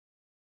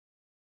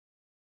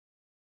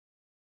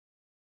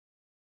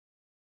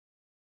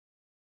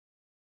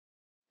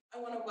I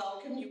want to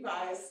welcome you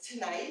guys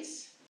tonight.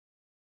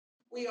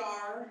 We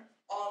are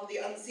on the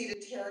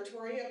unceded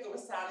territory of the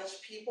Wasanich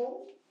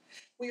people.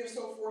 We are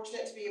so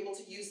fortunate to be able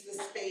to use this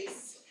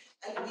space,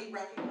 and we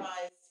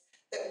recognize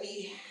that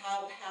we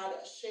have had a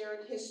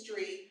shared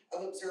history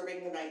of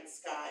observing the night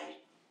sky.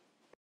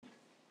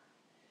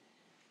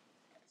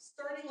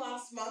 Starting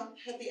last month,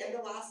 at the end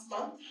of last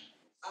month,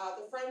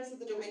 the Friends of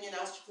the Dominion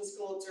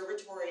Astrophysical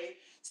Observatory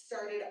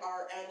started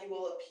our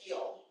annual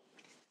appeal.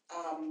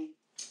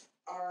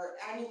 Our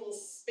annual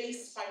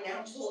space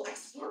financial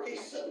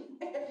exploration.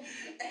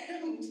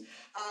 And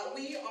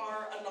we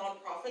are a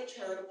nonprofit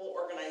charitable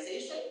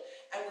organization,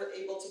 and we're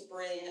able to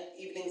bring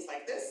evenings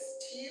like this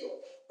to you,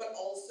 but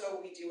also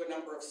we do a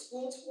number of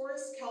school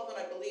tours. Calvin,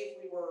 I believe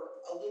we were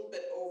a little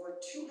bit over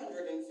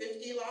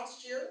 250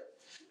 last year.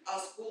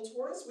 School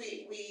tours.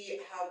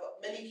 We have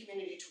many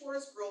community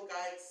tours, Girl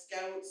Guides,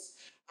 Scouts,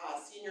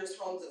 seniors'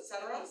 homes,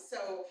 etc.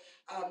 So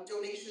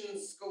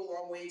donations go a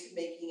long way to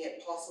making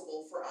it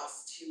possible for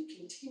us to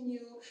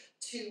continue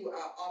to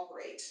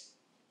operate.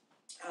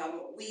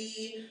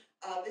 We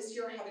this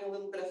year are having a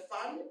little bit of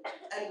fun,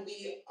 and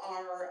we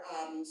are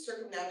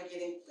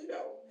circumnavigating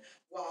Pluto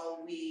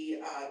while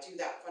we do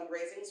that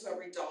fundraising. So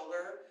every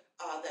dollar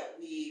that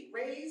we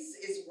raise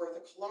is worth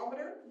a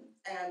kilometer,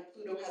 and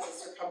Pluto has a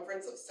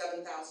circumference of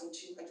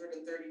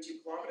 7,232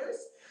 kilometers.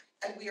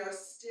 And we are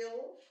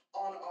still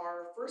on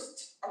our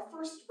first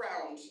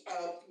round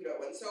of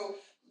Pluto. And so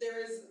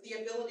there is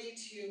the ability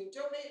to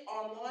donate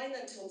online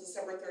until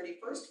December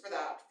 31st for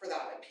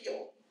that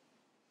appeal.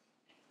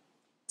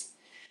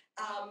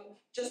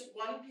 Just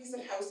one piece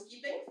of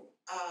housekeeping.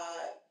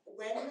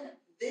 When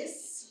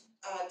this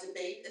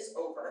debate is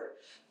over,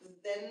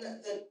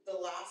 then the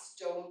last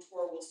dome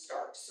tour will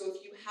start. So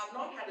if you have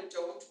not had a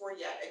dome tour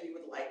yet and you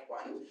would like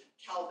one,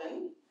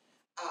 Calvin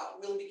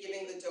will be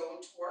giving the dome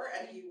tour,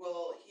 and he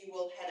will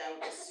head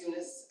out as soon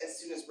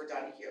as we're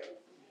done here.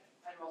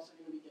 I'm also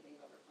going to be giving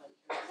another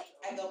planetarium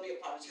show. And there'll be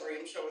a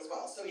planetarium show as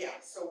well. So yeah,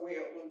 so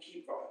we'll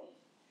keep going.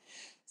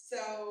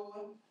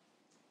 So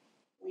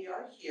we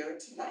are here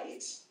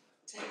tonight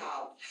to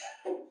have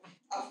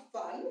a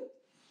fun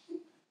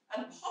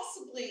and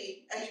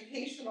possibly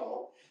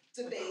educational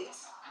debate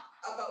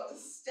about the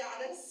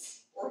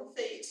status or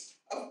fate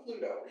of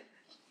Pluto.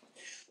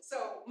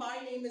 So my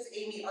name is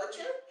Amy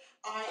Archer.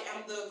 I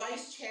am the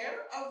vice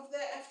chair of the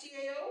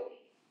FDAO,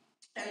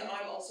 and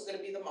I'm also going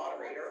to be the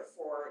moderator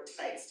for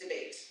tonight's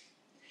debate.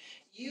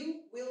 You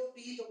will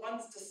be the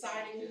ones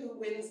deciding who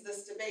wins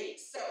this debate.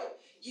 So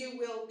you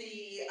will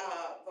be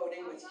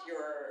voting with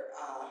your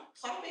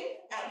clapping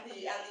at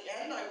the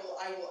end. I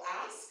will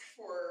ask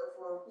for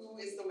who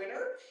is the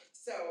winner.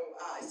 So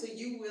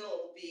you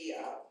will be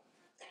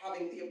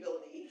having the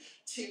ability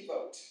to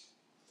vote.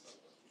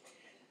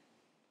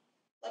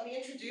 Let me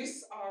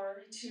introduce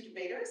our two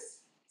debaters.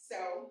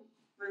 So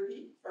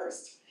Ruhee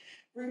first.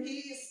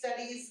 Ruhee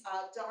studies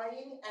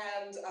dying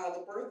and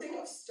the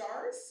birthing of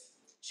stars.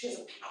 She has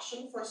a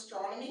passion for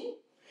astronomy.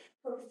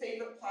 Her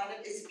favorite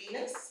planet is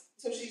Venus,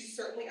 so she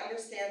certainly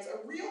understands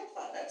a real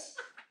planet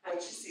when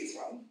she sees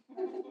one.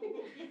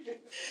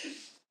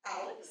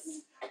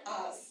 Alex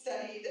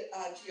studied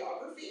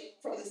geography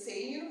from the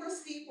same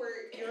university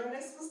where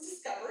Uranus was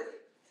discovered.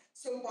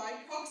 So by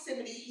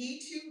proximity, he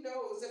too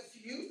knows a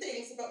few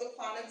things about the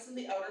planets in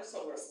the outer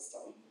solar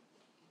system.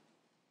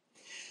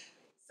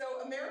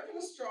 So American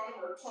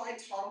astronomer Clyde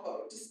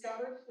Tombaugh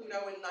discovered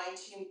Pluto in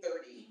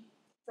 1930.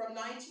 From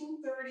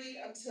 1930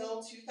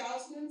 until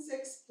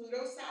 2006,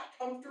 Pluto sat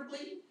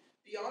comfortably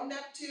beyond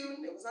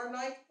Neptune. It was our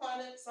ninth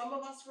planet. Some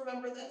of us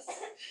remember this.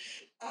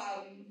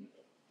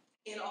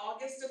 In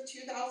August of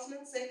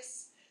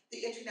 2006,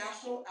 the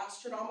International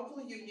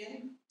Astronomical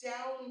Union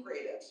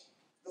downgraded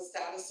the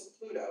status of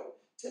Pluto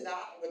to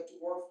that of a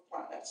dwarf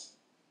planet.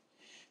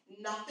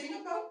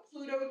 Nothing about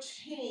Pluto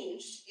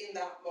changed in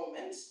that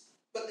moment,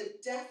 but the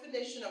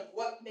definition of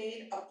what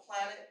made a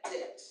planet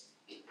did.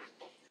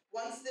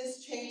 Once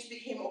this change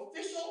became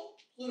official,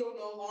 Pluto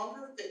no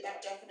longer fit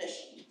that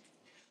definition.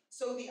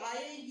 So the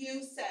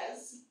IAU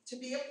says to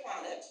be a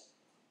planet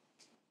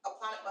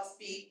must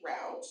be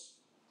round,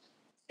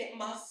 it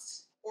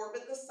must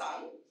orbit the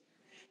sun,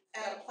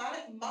 and a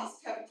planet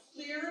must have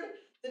cleared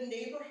the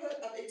neighborhood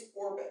of its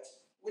orbit,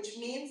 which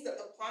means that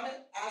the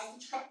planet, as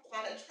the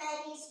planet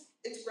travels,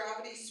 its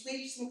gravity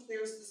sweeps and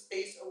clears the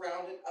space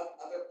around it of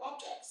other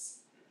objects.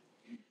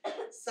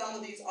 Some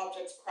of these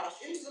objects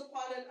crash into the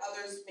planet,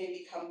 others may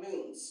become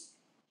moons.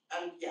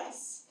 And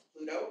yes,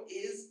 Pluto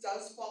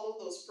does follow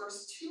those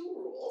first two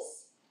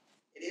rules.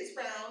 It is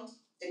round,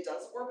 it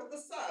does orbit the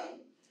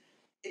sun.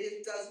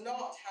 It does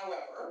not,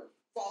 however,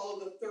 follow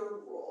the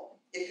third rule.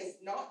 It has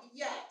not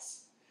yet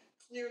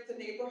cleared the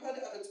neighborhood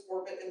of its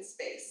orbit in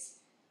space.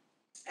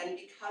 And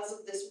because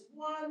of this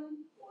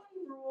one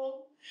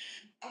rule,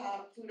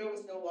 Pluto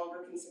is no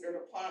longer considered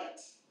a planet.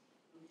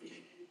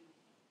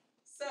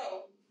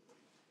 So,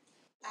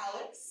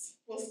 Alex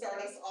will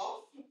start us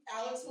off.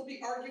 Alex will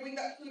be arguing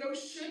that Pluto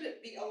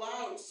should be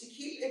allowed to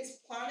keep its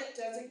planet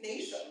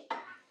designation.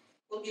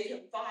 We'll give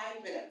him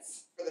 5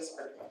 minutes for this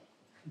argument.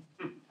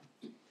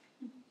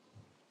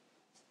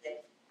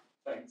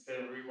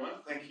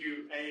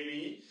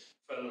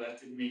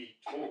 letting me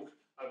talk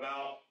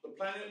about the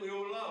planet we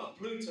all love,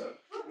 Pluto.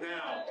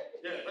 Now,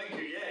 yeah, thank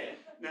you, yay.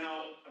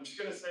 Now, I'm just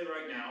going to say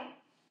right now,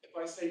 if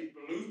I say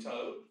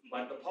Pluto,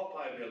 like the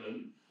Popeye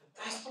villain,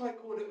 that's what I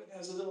called it when I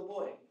was a little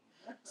boy.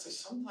 So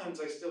sometimes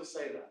I still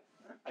say that.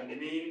 I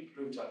mean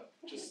Pluto.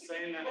 Just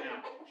saying that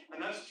now.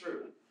 And that's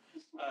true,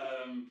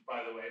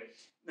 by the way.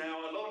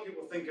 Now, a lot of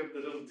people think of the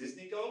little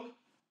Disney dog.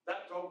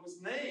 That dog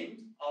was named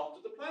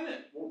after the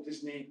planet. Walt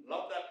Disney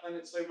loved that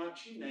planet so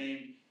much, he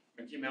named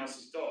Mickey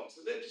Mouse's dog.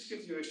 So that just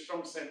gives you a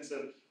strong sense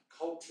of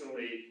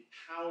culturally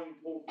how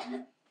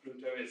important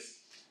Pluto is.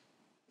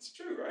 It's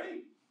true,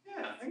 right?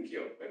 Yeah, thank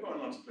you. Everyone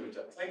loves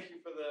Pluto. Thank you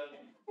for the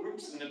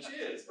groups and the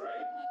cheers,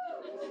 right?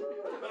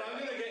 But I'm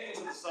going to get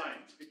into the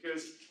science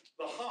because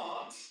the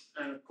heart,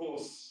 and of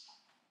course,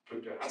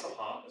 Pluto has a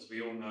heart, as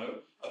we all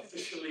know,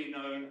 officially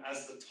known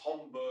as the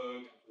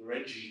Tomberg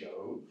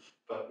Regio,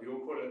 but we all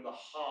call it the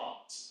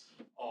heart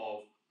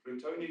of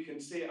Pluto. And you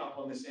can see it up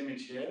on this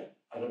image here.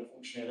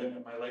 Unfortunately, I don't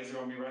have my laser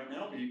on me right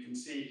now, but you can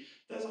see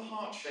there's a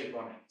heart shape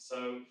on it.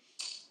 So,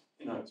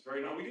 you know, it's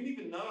very nice. We didn't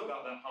even know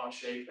about that heart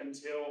shape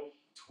until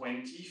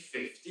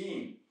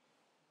 2015.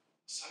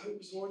 So it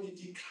was already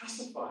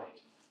declassified by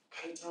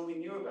the time we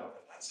knew about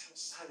it. That's how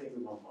sad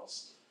everyone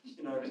was.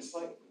 You know, it's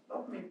like,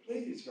 love me,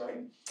 please,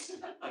 right?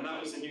 And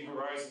that was the New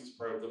Horizons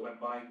probe that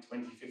went by in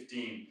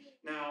 2015.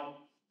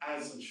 Now,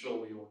 as I'm sure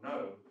we all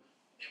know,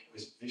 it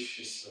was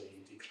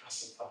viciously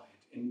declassified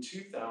in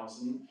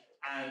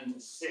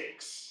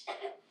 2006.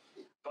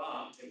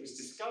 But it was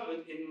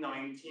discovered in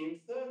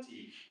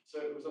 1930.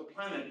 So it was a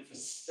planet for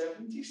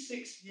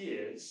 76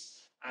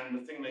 years, and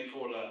the thing they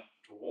call a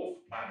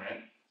dwarf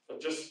planet for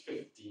just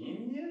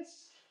 15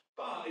 years.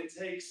 But it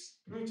takes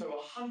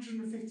Pluto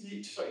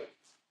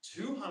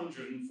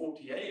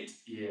 248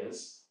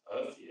 years,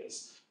 Earth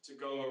years, to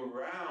go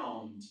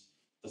around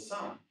the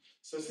Sun.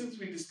 So since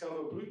we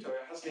discovered Pluto,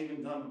 it hasn't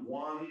even done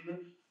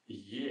 1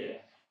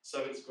 year.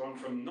 So it's gone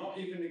from not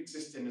even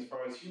existing as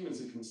far as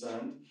humans are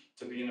concerned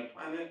to being a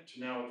planet to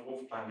now a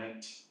dwarf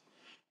planet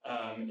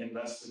in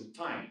less than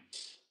time.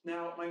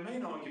 Now, my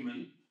main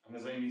argument, and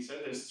as Amy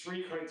said, there's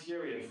 3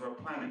 criteria for a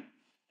planet.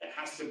 It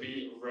has to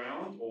be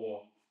around,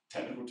 or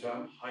technical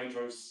term,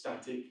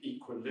 hydrostatic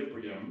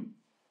equilibrium.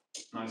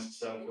 Nice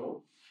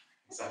circle.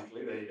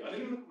 Exactly, there you go. I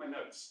didn't even look at my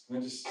notes. Can I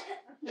just...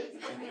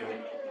 Thank you.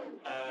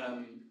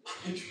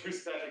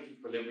 Hydrostatic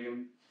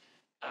equilibrium.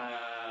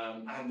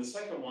 And the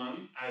second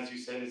one, as you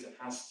said, is it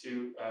has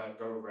to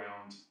go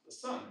around the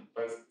Sun. It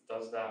both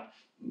does that.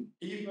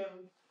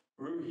 Even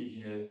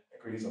Ruhee here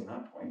agrees on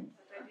that point.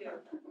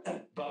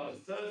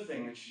 But the third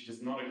thing that she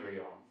does not agree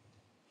on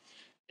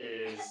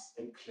is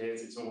it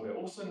clears its orbit,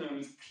 also known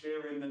as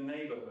clearing the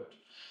neighborhood.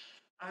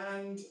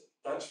 And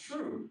that's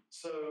true.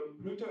 So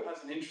Pluto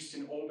has an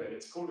interesting orbit.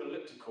 It's called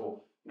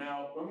elliptical.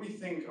 Now, when we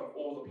think of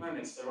all the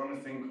planets, they're on a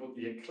thing called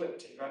the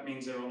ecliptic. That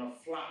means they're on a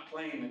flat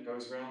plane that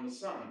goes around the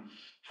Sun.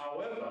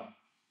 However,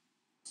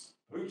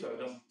 Pluto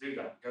doesn't do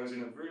that. It goes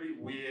in a really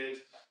weird,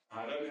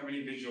 I don't have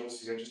any visuals,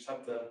 so you just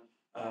have to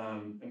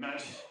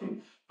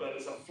imagine, but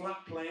it's a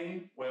flat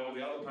plane where all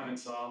the other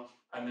planets are,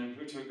 and then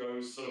Pluto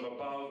goes sort of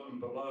above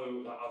and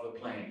below that other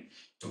plane.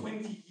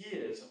 20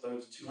 years of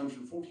those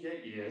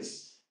 248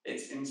 years,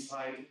 it's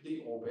inside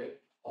the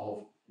orbit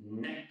of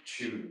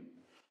Neptune.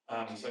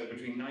 So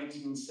between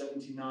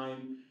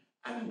 1979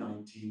 and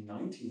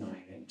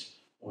 1999, it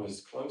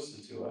was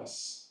closer to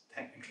us,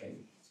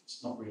 technically,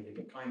 it's not really,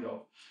 but kind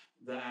of,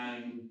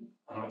 than,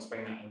 and I'll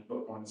explain that in a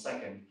book more in a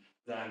second,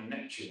 than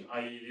Neptune,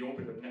 i.e. the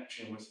orbit of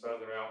Neptune was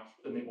further out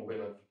than the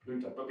orbit of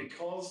Pluto. But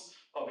because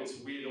of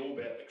its weird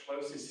orbit, the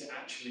closest it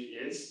actually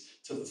is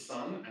to the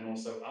Sun, and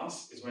also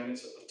us, is when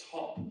it's at the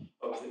top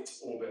of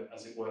its orbit,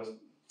 as it was,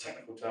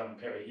 technical term,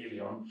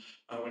 perihelion,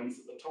 when it's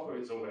at the top of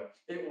its orbit.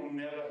 It will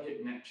never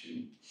hit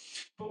Neptune.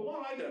 But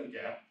what I don't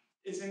get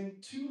is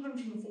in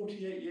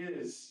 248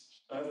 years,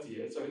 Earth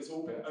years, so its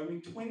orbit,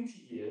 only 20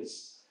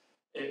 years,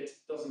 it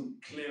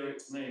doesn't clear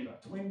its neighbour.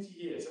 20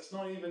 years, that's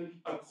not even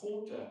a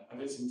quarter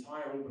of its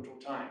entire orbital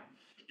time.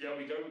 Yet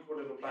we don't call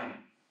it a planet.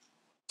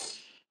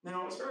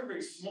 Now, it's very,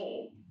 very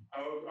small.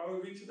 I'll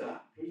agree to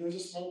that. Pluto's a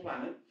small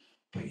planet.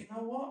 But you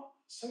know what?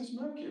 So is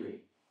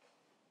Mercury.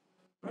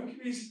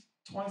 Mercury's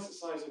twice the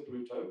size of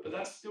Pluto, but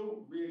that's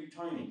still really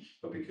tiny.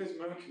 But because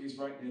Mercury is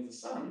right near the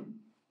Sun,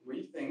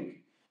 we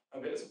think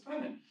of it as a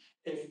planet.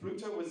 If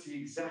Pluto was the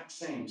exact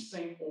same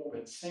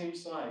orbit, same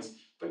size,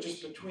 but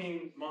just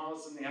between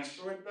Mars and the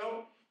asteroid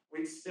belt,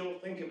 we'd still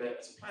think of it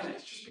as a planet.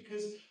 It's just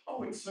because,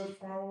 oh, it's so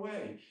far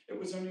away. It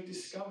was only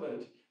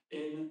discovered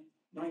in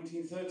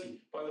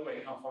 1930. By the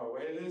way, how far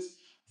away it is?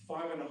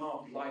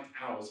 5.5 light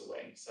hours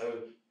away.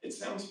 So it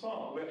sounds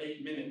far. We're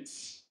 8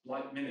 minutes,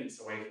 light minutes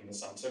away from the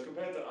Sun. So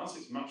compared to us,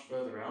 it's much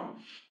further out,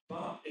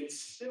 but it's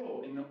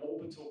still in the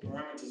orbital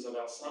parameters of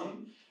our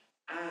Sun,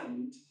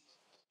 and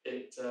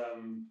it,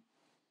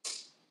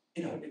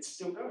 it's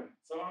still going.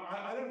 So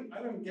I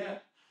don't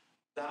get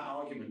that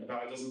argument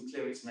about it doesn't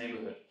clear its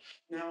neighborhood.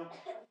 Now,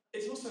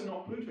 it's also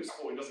not Pluto's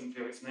fault it doesn't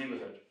clear its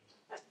neighborhood,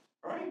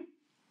 right?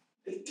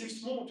 it's too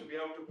small to be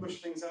able to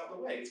push things out of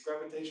the way. Its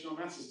gravitational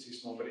mass is too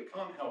small, but it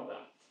can't help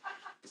that.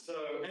 So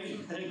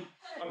anyway,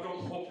 I've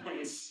got 4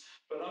 points,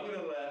 but I'm going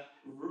to let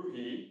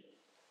Ruhee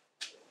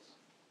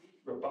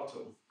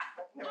rebuttal.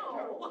 No.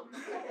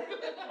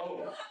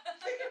 Oh.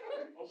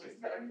 I'm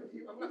not going to do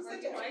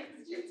my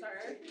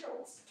sorry.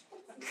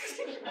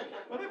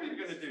 Whatever you're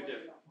going to do,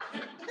 Jim.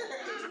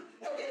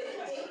 Okay,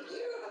 thank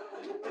you.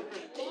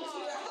 Thank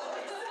you,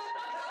 Alex.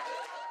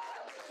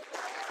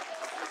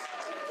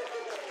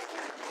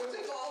 So to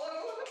follow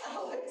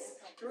Alex,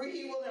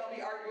 Ruhee will now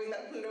be arguing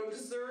that Pluto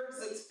deserves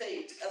its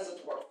fate as a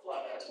dwarf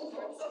planet. Oh,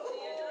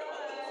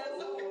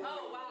 wow,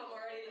 I'm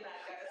already the bad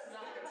guy. This is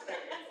not a good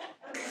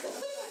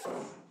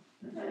start.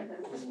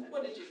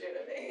 What did you do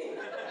to me?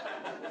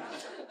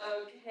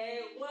 Okay,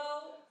 well,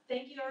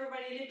 thank you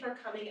everybody for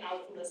coming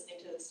out and listening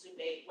to this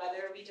debate.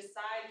 Whether we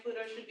decide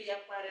Pluto should be a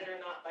planet or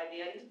not by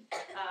the end,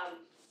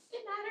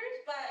 it matters,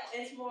 but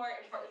it's more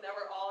important that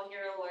we're all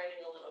here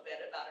learning a little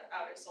bit about our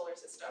outer solar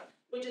system,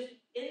 which is,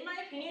 in my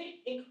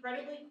opinion,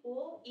 incredibly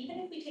cool, even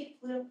if we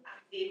take Pluto out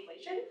of the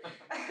equation.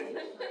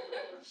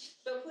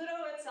 So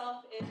Pluto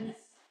itself is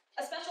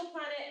a special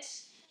planet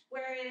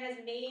where it has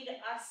made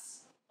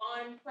us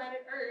on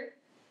planet Earth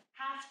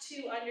have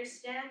to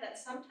understand that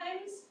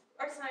sometimes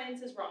our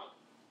science is wrong.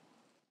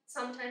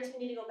 Sometimes we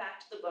need to go back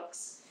to the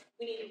books.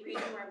 We need to read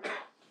more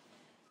about.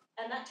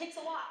 And that takes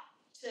a lot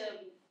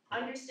to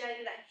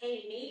understanding that,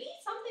 hey, maybe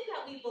something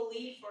that we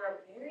believe for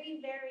a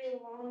very, very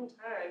long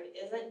time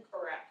isn't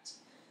correct.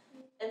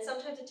 And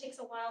sometimes it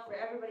takes a while for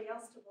everybody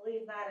else to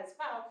believe that as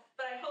well,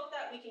 but I hope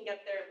that we can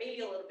get there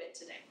maybe a little bit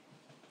today.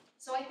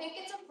 So I think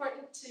it's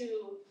important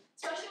to,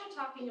 especially when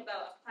talking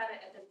about a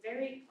planet at the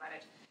very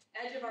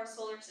edge of our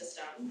solar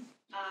system,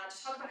 to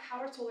talk about how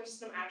our solar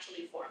system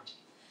actually formed.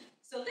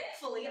 So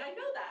thankfully, I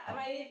know that.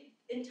 My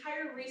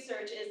entire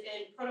research is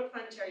in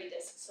protoplanetary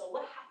disks. So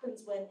what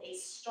happens when a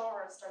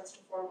star starts to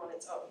form on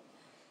its own?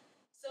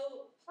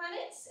 So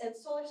planets and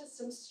solar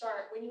systems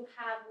start when you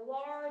have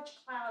large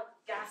clouds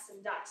of gas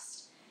and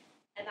dust.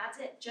 And that's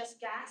it, just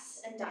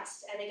gas and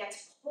dust. And it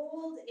gets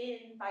pulled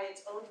in by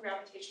its own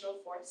gravitational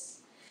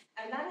force.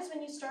 And that is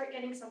when you start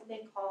getting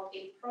something called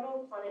a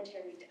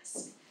protoplanetary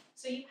disk.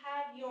 So you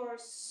have your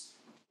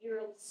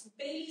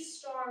baby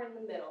star in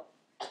the middle.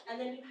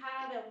 And then you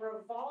have a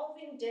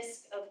revolving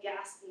disk of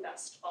gas and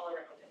dust all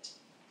around it.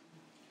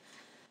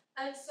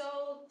 And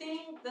so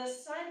the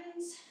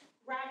sun's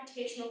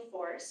gravitational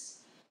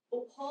force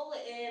will pull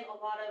in a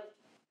lot of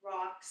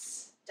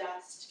rocks,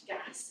 dust,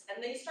 gas,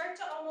 and they start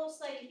to almost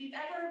like, if you've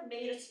ever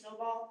made a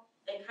snowball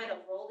and kind of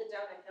rolled it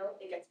down a hill,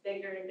 it gets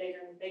bigger and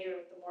bigger and bigger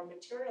with the more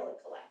material it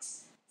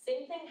collects.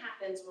 Same thing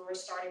happens when we're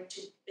starting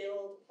to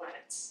build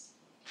planets.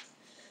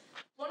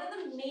 One of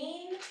the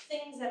main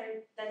things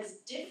that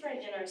is different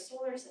in our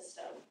solar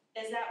system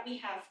is that we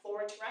have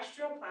 4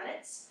 terrestrial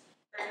planets,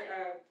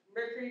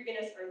 Mercury,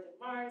 Venus, Earth, and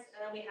Mars, and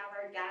then we have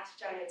our gas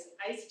giants and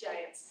ice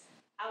giants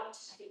out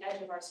to the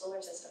edge of our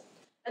solar system.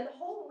 And the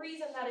whole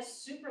reason that is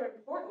super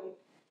important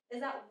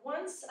is that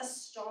once a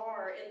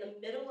star in the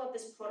middle of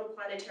this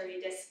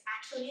protoplanetary disk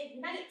actually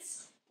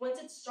ignites, once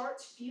it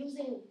starts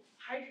fusing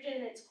hydrogen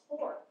in its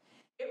core,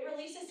 it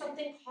releases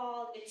something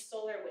called its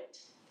solar wind.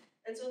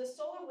 And so the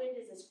solar wind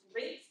is this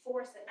great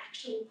force that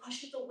actually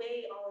pushes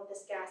away all of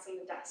this gas and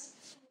the dust.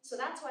 So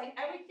that's why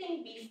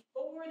everything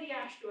before the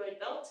asteroid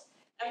belt,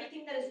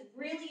 everything that is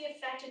really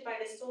affected by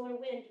the solar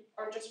wind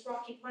are just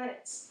rocky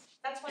planets.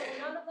 That's why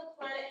none of the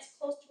planets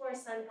close to our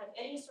sun have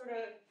any sort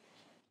of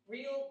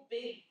real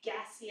big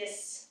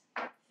gaseous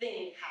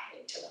thing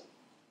happening to them.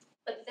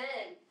 But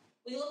then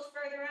we look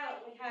further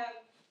out, we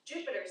have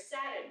Jupiter,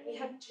 Saturn, we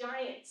have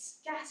giants,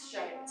 gas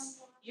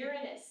giants,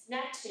 Uranus,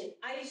 Neptune,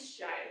 ice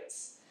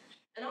giants.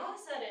 And all of a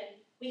sudden,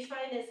 we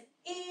find this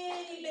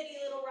itty-bitty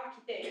little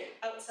rocky thing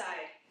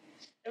outside.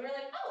 And we're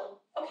like, oh,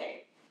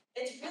 okay,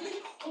 it's really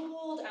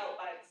cold out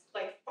by,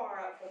 like, far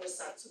out from the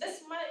sun. So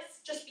this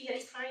must just be a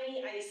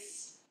tiny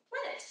ice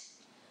planet.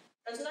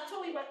 And so that's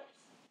what we went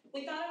with.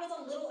 We thought it was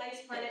a little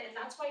ice planet, and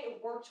that's why it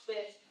worked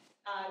with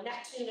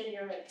Neptune and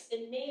Uranus.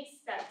 It made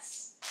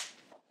sense.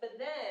 But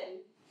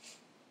then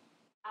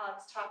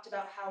Alex talked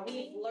about how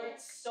we've learned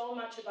so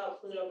much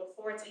about Pluto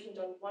before it's even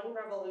done one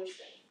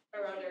revolution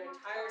around our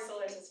entire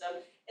solar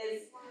system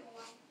is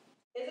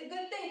a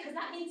good thing, because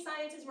that means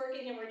science is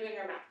working and we're doing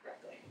our math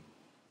correctly.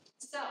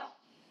 So,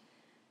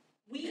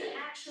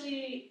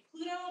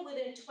 Pluto,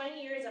 within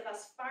 20 years of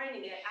us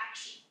finding it,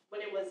 actually,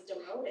 when it was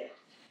demoted,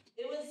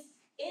 it was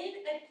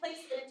in a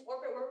place in its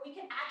orbit where we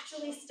can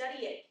actually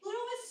study it. Pluto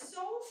is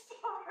so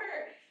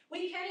far,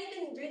 we can't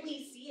even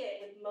really see it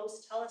with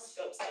most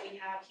telescopes that we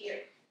have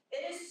here.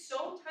 It is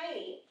so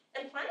tiny,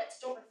 and planets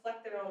don't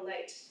reflect their own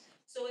light.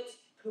 So it's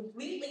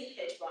completely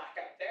pitch black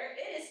out there.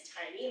 It is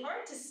tiny,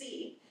 hard to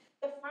see,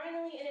 but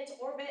finally in its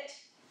orbit,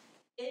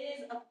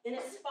 it is in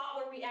a spot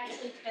where we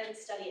actually can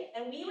study it.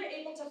 And we were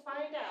able to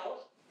find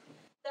out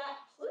that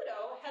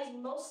Pluto has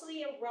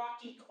mostly a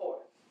rocky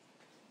core.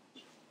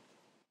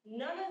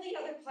 None of the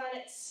other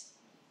planets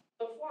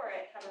before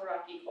it have a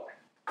rocky core.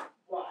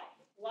 Why?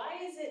 Why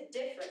is it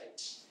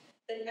different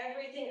than and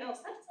everything else.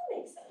 That doesn't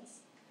make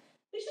sense.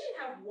 We shouldn't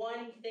have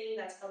one thing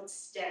that's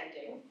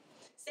outstanding.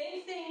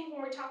 Same thing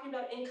when we're talking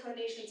about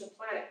inclinations of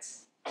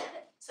planets.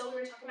 So we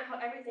were talking about how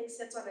everything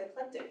sits on an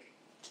ecliptic.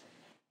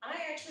 I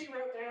actually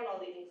wrote down all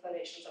the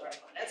inclinations of our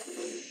planets.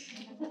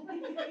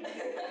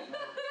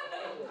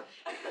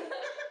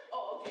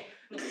 Oh, okay.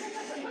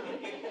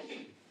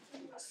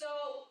 So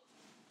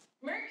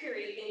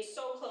Mercury, being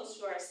so close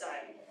to our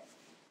sun,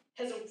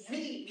 has a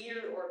really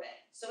weird orbit.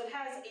 So it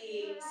has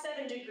a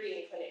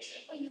 7-degree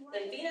inclination.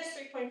 Then Venus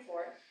 3.4,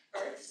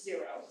 Earth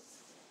 0,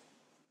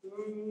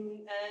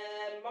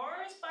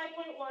 Mars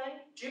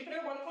 5.1,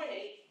 Jupiter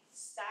 1.8,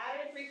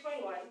 Saturn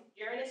 3.1,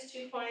 Uranus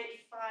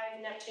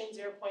 2.5, Neptune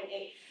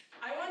 0.8.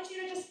 I want you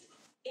to just,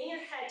 in your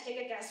head, take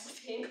a guess what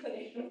the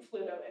inclination of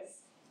Pluto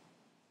is.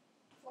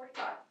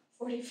 45.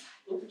 45.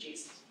 Oh,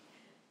 jeez.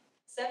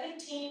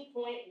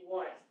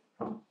 17.1.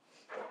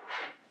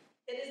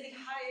 It is the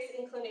highest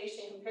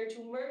inclination compared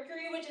to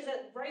Mercury, which is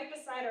right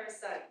beside our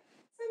sun.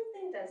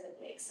 Something doesn't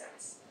make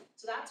sense.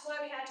 So that's why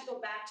we had to go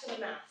back to the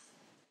math.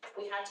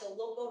 We had to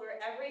look over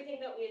everything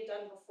that we had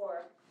done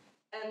before.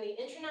 And the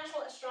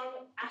International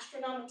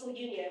Astronomical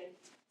Union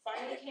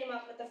finally came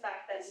up with the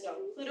fact that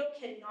Pluto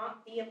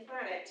cannot be a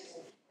planet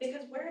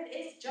because where it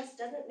is just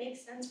doesn't make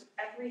sense with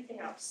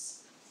everything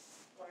else.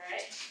 All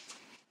right?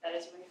 That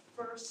is my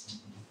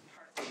first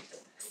part of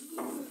this.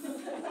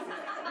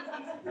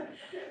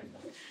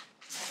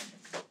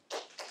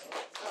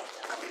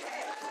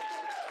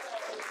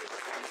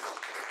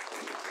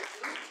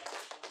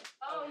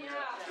 Oh yeah.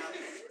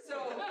 So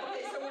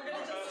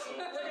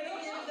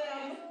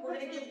we're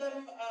gonna give them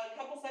a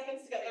couple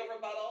seconds to get their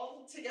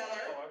rebuttal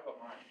together. Oh, I've got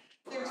mine.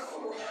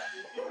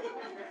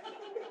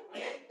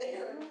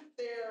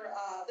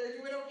 They're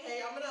doing okay.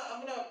 I'm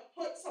gonna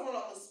put someone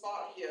on the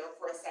spot here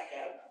for a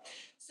second.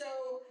 So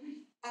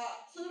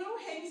Pluto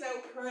hangs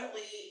out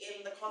currently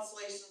in the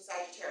constellation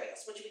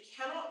Sagittarius, which we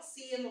cannot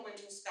see in the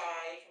winter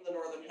sky from the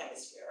northern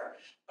hemisphere.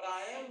 But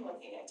I am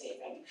looking at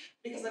David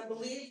because I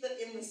believe that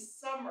in the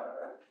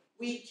summer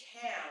we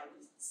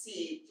can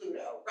see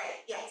Pluto.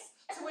 Right? Yes.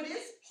 So it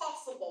is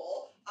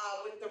possible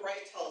with the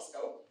right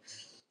telescope.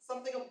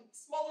 Something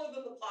smaller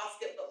than the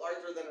plasket but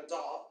larger than a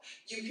dog,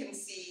 you can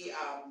see,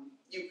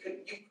 you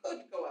could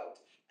go out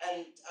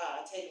and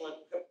take a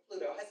look at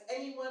Pluto. Has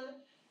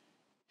anyone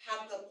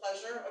had the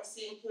pleasure of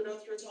seeing Pluto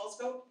through a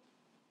telescope?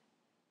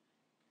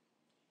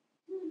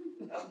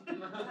 No.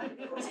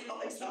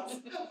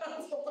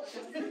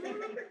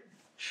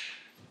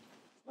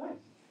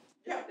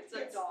 Yeah, It's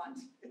a dot.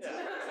 It's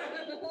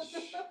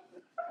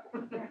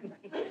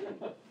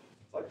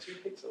like 2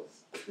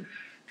 pixels.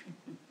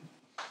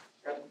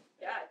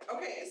 Yeah.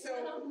 Okay, so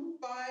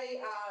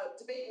by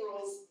debate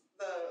rules,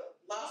 the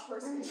last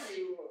person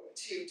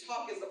to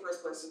talk is the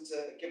first person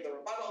to give the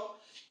rebuttal.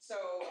 So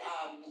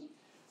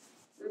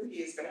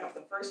Ruhee is going to have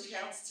the first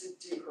chance to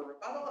do her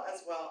rebuttal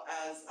as well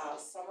as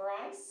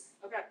summarize.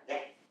 Okay. Yeah.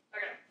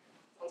 Okay.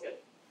 Sounds good.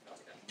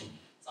 Sounds good.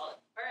 Solid.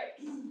 All right.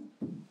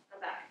 I'm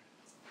back.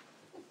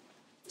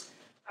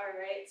 All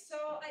right.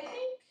 So I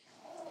think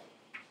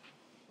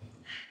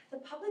the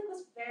public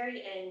was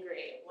very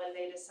angry when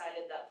they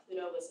decided that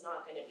Pluto was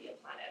not going to be a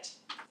planet.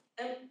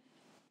 And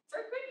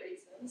for good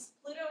reasons.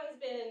 Pluto has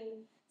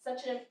been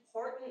such an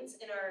importance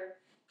in our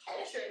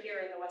culture here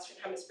in the Western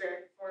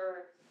Hemisphere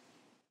for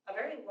a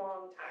very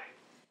long time.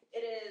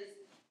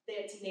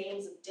 It's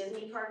names of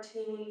Disney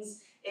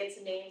cartoons, it's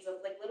names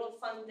of like little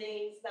fun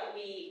things that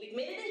we've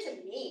made it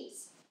into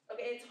memes.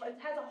 Okay, it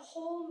has a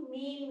whole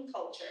meme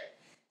culture.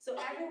 So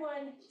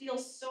everyone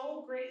feels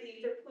so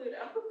greatly for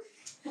Pluto.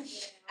 And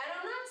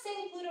I'm not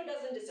saying Pluto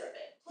doesn't deserve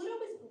it.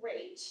 Pluto is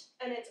great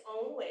in its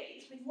own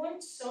ways. We've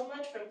learned so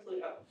much from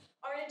Pluto.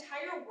 Our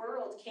entire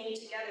world came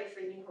together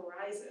for New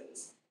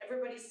Horizons.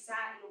 Everybody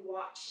sat and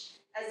watched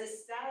as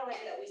this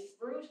satellite that we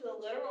threw to the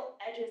literal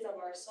edges of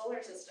our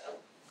solar system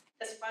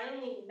has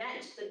finally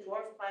met the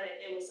dwarf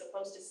planet it was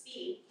supposed to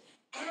see,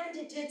 and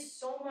it did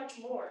so much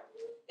more.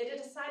 It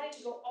had decided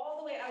to go all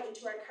the way out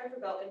into our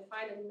Kuiper Belt and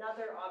find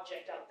another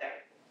object out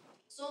there.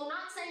 So I'm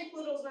not saying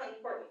Pluto's not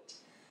important.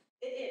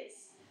 It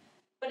is.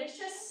 But it's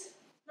just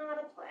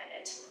not a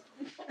planet.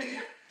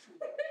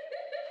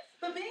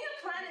 But being a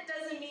planet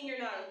doesn't mean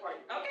you're not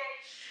important, okay?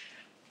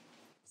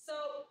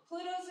 So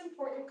Pluto's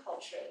important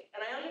culturally, and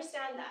I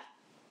understand that.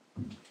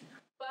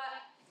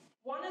 But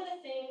one of the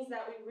things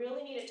that we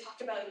really need to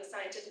talk about in the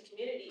scientific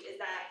community is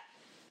that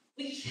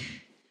we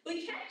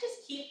can't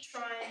just keep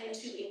trying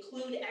to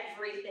include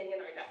everything in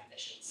our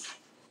definitions.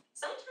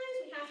 Sometimes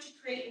we have to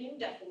create new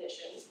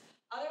definitions.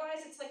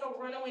 Otherwise, it's like a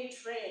runaway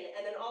train,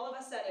 and then all of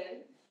a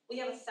sudden, we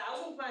have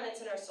 1,000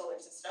 planets in our solar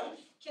system.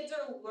 Kids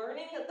are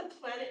learning the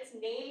planets'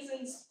 names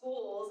in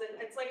schools, and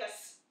it's like a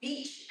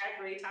speech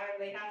every time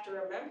they have to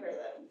remember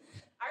them.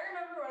 I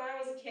remember when I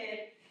was a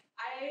kid,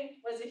 I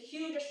was a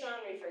huge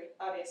astronomy freak,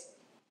 obviously.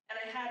 And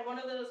I had one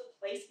of those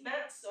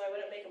placemats so I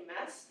wouldn't make a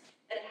mess,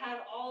 and it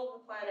had all of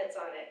the planets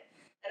on it.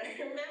 And I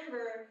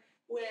remember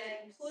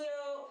when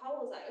Pluto, how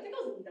old was I? I think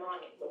I was 9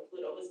 when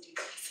Pluto was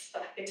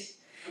declassified.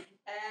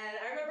 And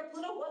I remember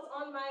Pluto was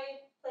on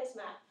my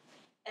placemat.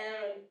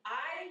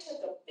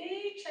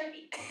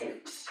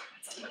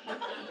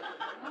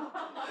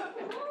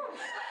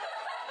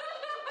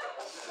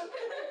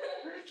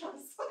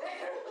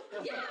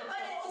 Yeah,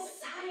 but it was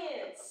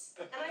science.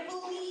 And I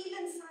believe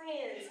in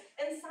science.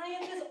 And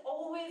science is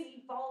always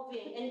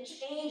evolving and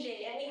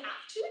changing. And we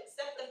have to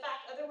accept the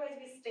fact, otherwise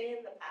we stay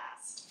in the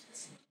past.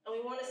 And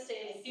we want to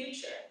stay in the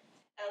future,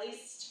 at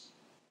least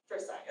for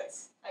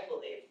science, I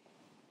believe.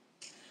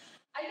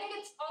 I think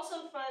it's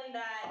also fun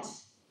that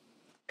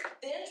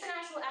the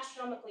International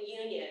Astronomical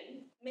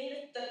Union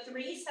made the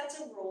 3 sets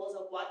of rules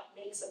of what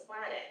makes a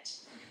planet.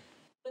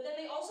 But then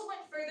they also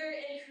went further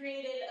and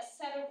created a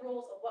set of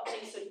rules of what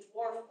makes a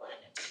dwarf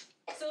planet.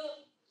 So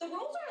the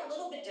rules are a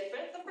little bit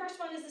different. The first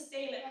one is the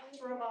same. It has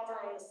to revolve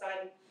around the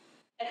sun.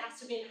 It has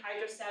to be in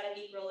hydrostatic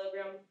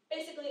equilibrium.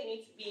 Basically, it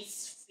needs to be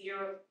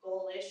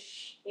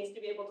spherical-ish. It needs to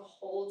be able to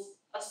hold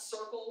a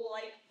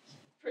circle-like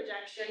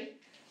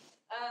projection.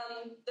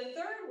 The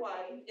third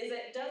one is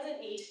it doesn't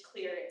need to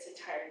clear its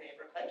entire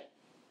neighborhood.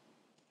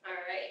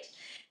 All right.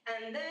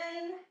 And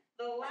then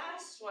the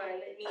last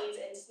one means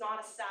it's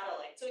not a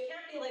satellite. So it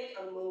can't be like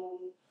a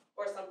moon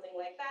or something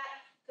like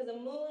that, because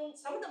the moon,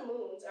 some of the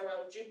moons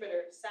around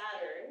Jupiter,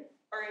 Saturn,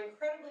 are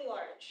incredibly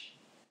large.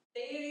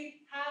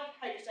 They have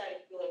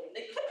hydrostatic equilibrium.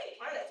 They could be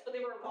planets, but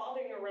they were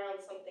revolving around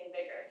something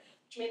bigger,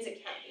 which means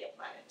it can't be a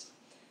planet.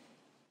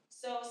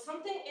 So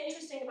something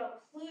interesting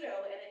about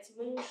Pluto and its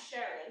moon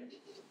Charon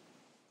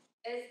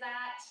is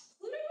that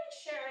Pluto and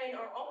Charon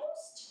are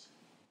almost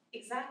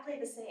exactly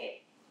the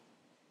same.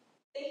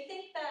 They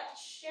think that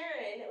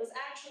Charon was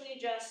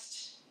actually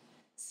just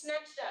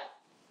snatched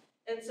up.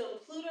 And so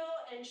Pluto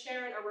and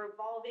Charon are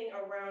revolving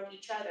around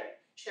each other.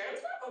 Charon's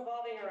not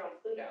revolving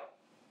around Pluto.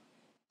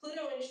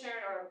 Pluto and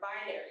Charon are a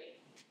binary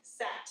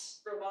set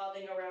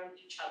revolving around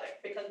each other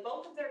because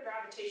both of their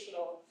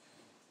gravitational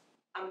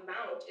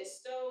amount is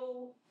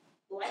so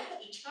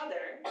like each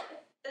other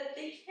that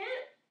they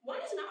can't, one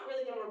is not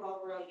really going to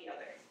revolve around the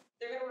other.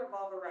 They're going to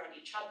revolve around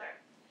each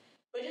other,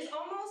 which is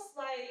almost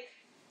like,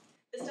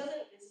 it's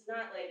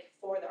not like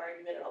for the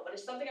argument at all, but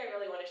it's something I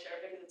really want to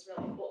share because it's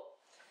really cool.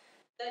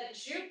 That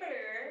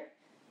Jupiter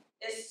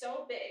is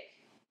so big,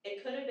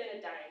 it could have been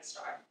a dying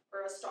star,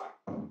 or a star.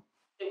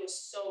 It was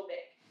so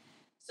big.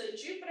 So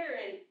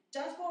Jupiter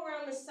does go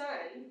around the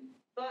sun,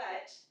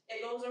 but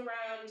it goes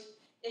around,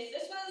 if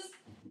this was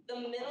the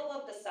middle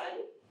of the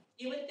sun,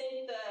 you would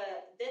think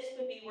this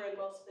would be where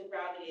most of the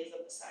gravity is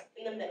of the sun,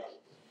 in the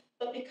middle.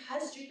 But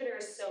because Jupiter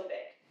is so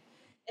big,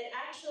 it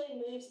actually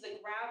moves the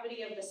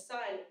gravity of the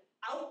sun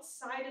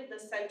outside of the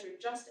center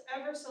just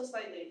ever so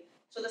slightly.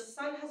 So the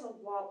sun has a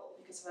wobble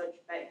because of how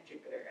big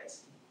Jupiter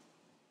is.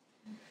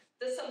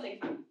 That's something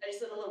fun. I just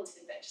did a little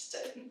tidbit just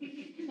to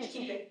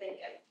keep it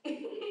thinking.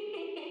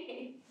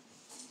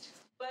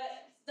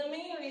 But the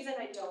main reason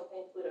I don't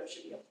think Pluto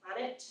should be a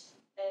planet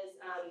is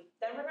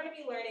then we're going to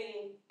be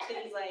learning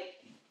things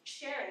like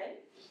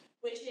Charon,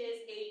 which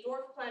is a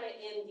dwarf planet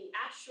in the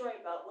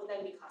asteroid belt, will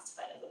then be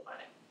classified as a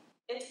planet.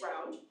 It's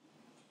round.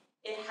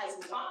 It has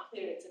not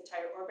cleared its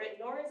entire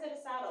orbit, nor is it a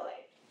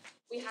satellite.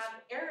 We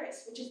have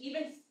Eris, which is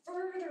even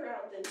further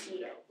out than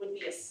Pluto, would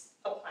be a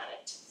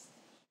planet.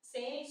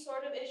 Same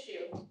sort of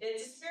issue.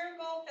 It's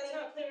spherical, has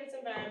not cleared its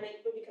environment,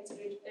 would be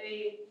considered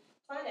a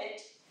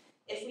planet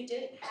if we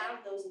didn't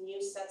have those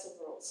new sets of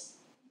rules.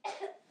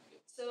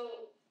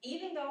 So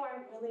even though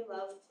I really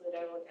love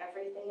Pluto and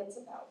everything it's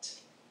about,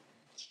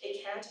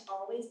 it can't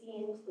always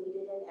be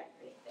included in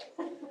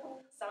everything.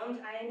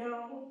 I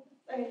know.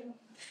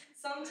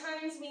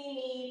 Sometimes we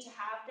need to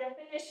have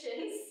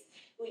definitions.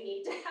 We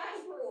need to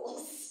have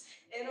rules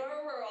in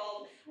our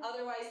world.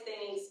 Otherwise,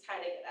 things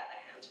kind of get out of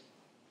hand.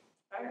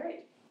 All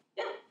right.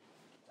 Yeah.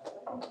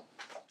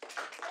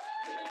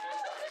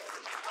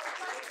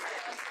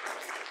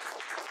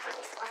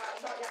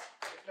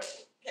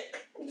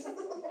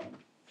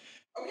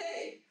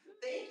 Okay,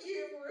 thank you,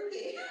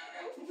 Ruhee.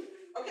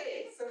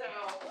 Okay, so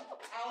now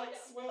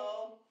Alex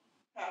will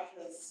have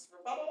his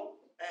rebuttal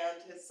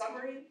and his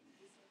summary.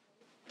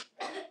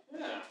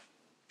 Yeah.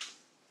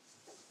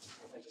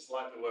 I just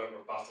like the word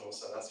rebuttal,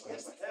 so that's why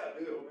it's like, yeah, I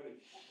do it already.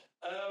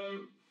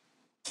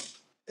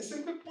 It's a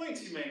good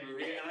point you made,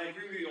 Ruhee, and I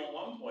agree with you on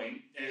one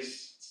point,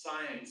 is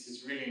science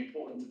is really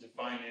important to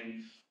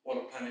defining what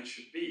a planet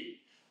should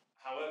be.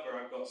 However,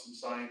 I've got some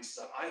science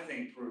that I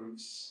think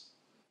proves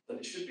that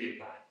it should be a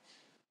planet.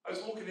 I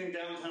was walking in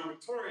downtown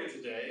Victoria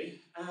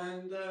today,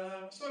 and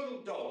I saw a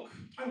little dog,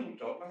 tiny little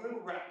dog, like a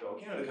little rat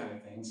dog, you know the kind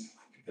of things,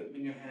 like you put them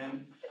in your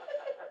hand.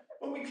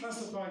 When we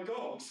classify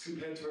dogs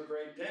compared to a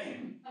Great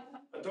Dane,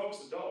 a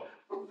dog's a dog.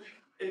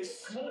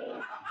 It's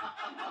small.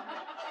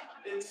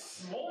 It's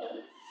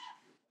small,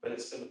 but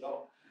it's still a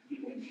dog.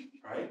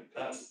 Right?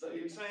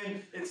 You're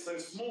saying it's so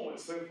small,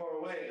 it's so far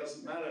away, it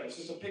doesn't matter, it's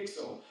just a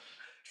pixel.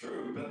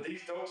 True, but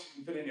these dogs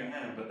you can fit in your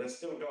hand, but they're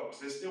still dogs.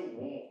 They're still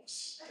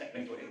wolves,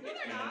 technically. I mean,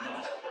 they're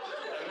not.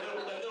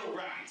 They're little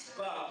rats,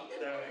 but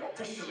they're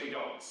officially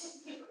dogs.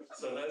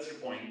 So there's your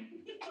point.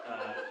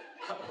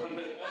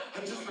 I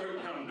just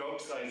wrote down dog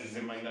sizes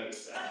in my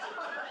notes.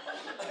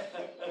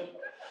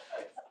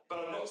 But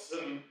I've got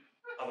some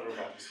other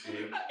rebuttals for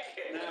you.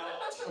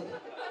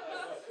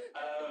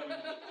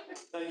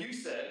 Now you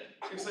said,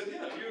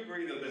 yeah, you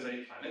agree that there's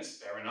 8 planets,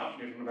 fair enough.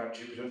 You're talking about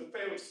Jupiter, the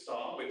failed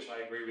star, which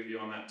I agree with you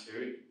on that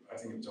too. I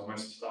think it was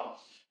almost a star.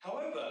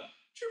 However,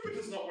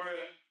 Jupiter's not where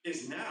it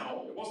is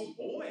now. It wasn't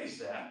always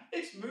there.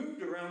 It's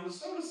moved around the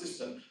solar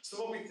system. So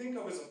what we think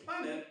of as a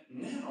planet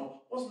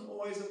now wasn't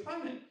always a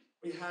planet.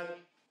 We had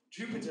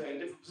Jupiter in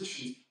different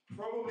positions.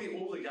 Probably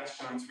all the gas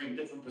giants were in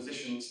different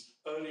positions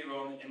earlier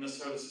on in the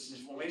solar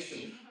system's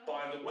formation.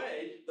 By the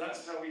way,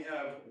 that's how we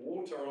have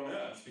water on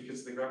Earth,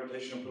 because the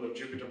gravitational pull of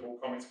Jupiter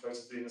brought comets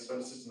closer to the inner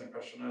solar system that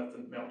crashed on Earth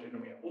and melted,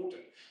 and we have water.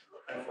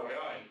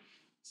 FYI.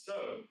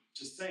 So,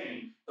 just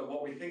saying that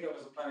what we think of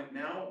as a planet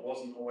now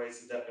wasn't always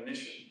the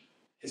definition.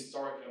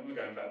 Historically, and we're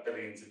going back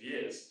billions of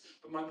years.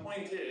 But my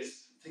point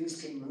is,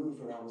 things can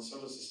move around the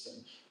solar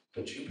system.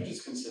 But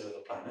Jupiter's considered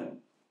a planet,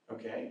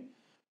 okay?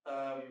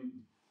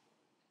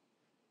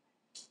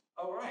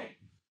 All right.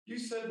 You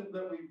said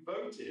that we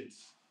voted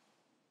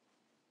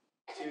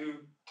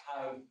to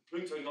have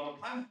Pluto not a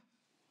planet,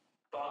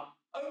 but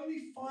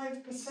only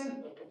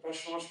 5% of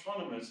professional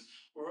astronomers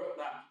were at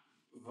that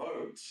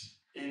vote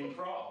in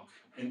Prague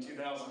in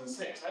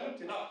 2006. I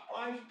looked it up,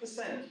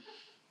 5%.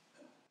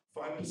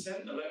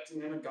 5%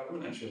 electing in a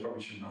government. Actually, I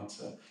probably shouldn't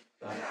answer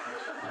that.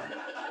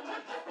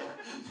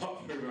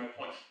 Not proving my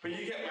point. But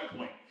you get my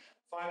point.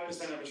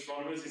 5% of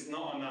astronomers is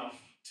not enough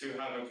to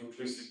have a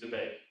conclusive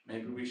debate.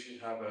 Maybe we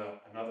should have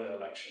another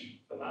election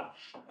for that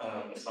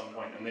at some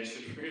point, and they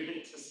should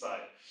really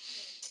decide.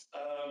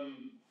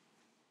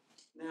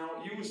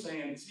 Now, you were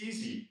saying it's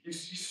easy. You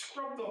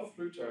scrubbed off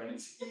Pluto, and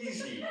it's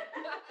easy.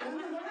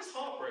 That's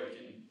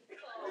heartbreaking.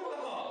 Look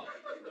at the heart.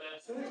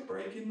 So it's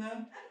breaking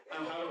there.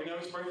 And how do we know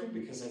it's breaking?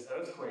 Because there's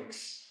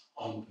earthquakes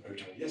on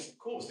Pluto. Yes, of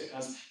course, it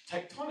has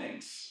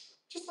tectonics.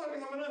 Just like we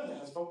have on Earth, it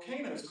has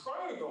volcanoes,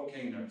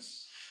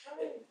 cryovolcanoes.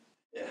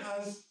 It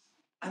has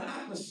an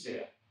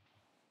atmosphere.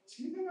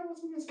 So you think I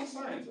wasn't going to say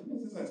science? I'm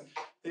going to say science.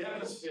 The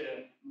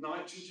atmosphere,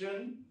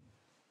 nitrogen,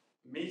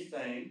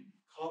 methane,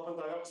 carbon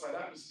dioxide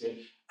atmosphere,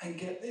 and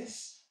get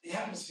this, the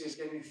atmosphere is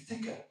getting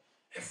thicker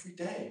every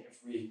day,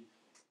 every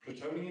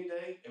Plutonian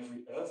day, every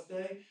Earth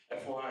day.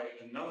 FYI,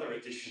 another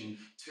addition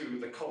to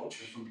the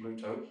culture from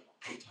Pluto,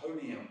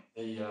 plutonium,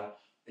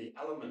 the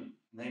element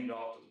named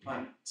after the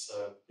planet.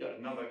 So, yeah,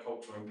 another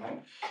cultural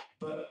impact.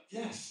 But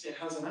yes, it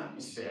has an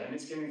atmosphere, and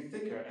it's getting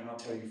thicker, and I'll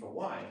tell you for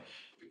why.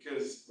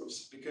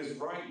 Because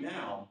right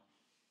now,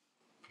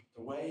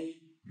 the way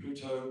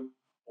Pluto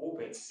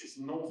orbits, its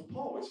north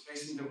pole is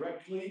facing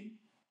directly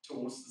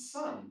towards the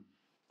sun.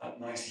 That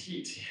nice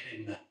heat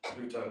hitting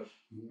Pluto,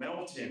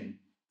 melting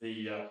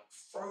the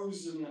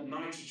frozen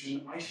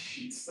nitrogen ice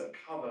sheets that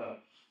cover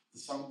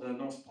the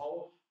North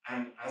Pole,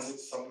 and as it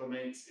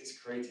sublimates, it's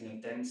creating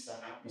a denser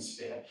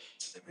atmosphere.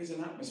 So there is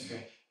an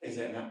atmosphere. Is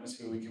it an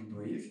atmosphere we can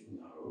breathe?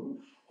 No,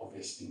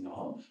 obviously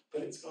not,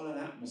 but it's got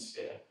an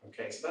atmosphere.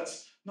 Okay, so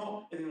that's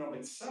not in and of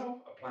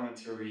itself a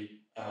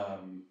planetary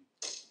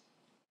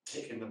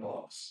tick in the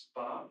box,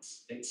 but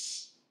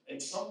it's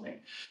something.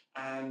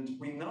 And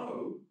we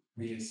know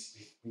there's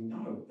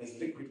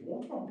liquid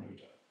water on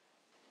Pluto.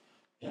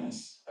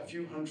 Yes, a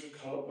few hundred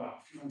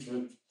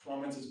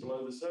kilometers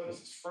below the surface.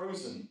 It's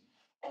frozen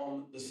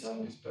on the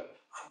surface, but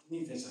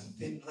underneath there's a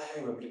thin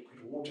layer of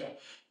liquid water.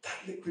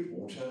 That liquid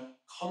water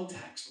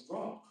contacts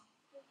rock.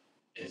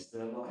 Is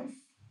there life?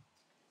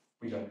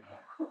 We don't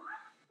know.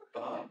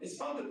 But it's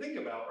fun to think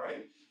about,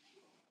 right?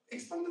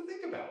 It's fun to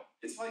think about.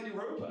 It's like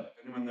Europa.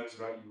 If anyone knows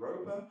about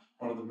Europa,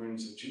 one of the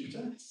moons of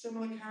Jupiter, has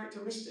similar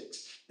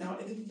characteristics. Now,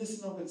 this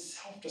in and of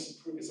itself doesn't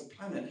prove it's a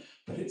planet,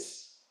 but it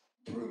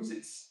proves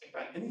it's, if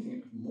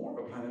anything, more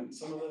of a planet than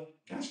some of the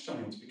gas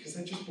giants, because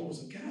they're just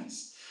balls of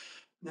gas.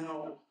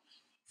 Now,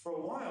 for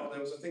a while,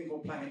 there was a thing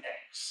called Planet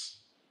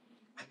X,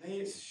 and they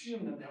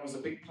assumed that there was a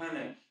big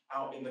planet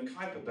out in the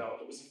Kuiper belt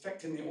that was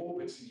affecting the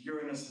orbits of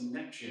Uranus and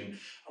Neptune,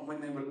 and when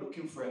they were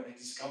looking for it, they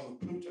discovered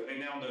Pluto. They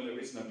now know there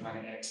is no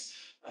Planet X.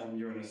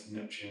 Uranus and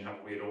Neptune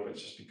have weird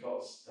orbits just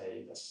because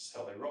that's just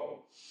how they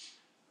roll.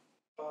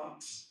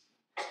 But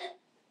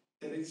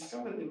they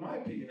discovered, in my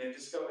opinion, they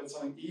discovered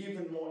something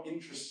even more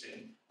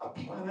interesting, a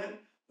planet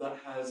that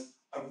has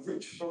a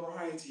rich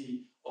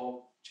variety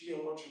of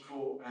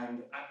geological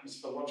and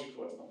atmospherical, it's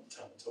not the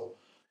term at all,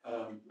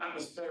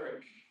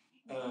 atmospheric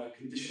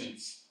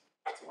conditions.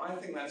 So I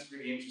think that's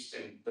really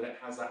interesting, that it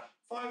has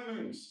 5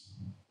 moons,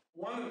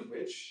 one of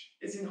which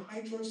is in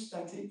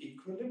hydrostatic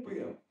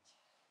equilibrium.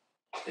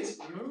 This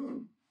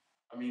moon,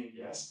 I mean,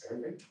 yes,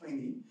 very, very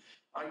tiny.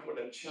 I call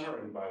it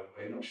Charon, by the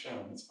way, not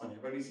Sharon. It's funny.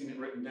 I've only seen it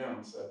written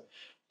down, so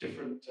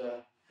different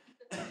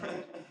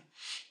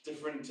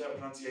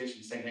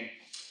pronunciation, same thing.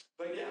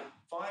 But yeah,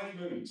 5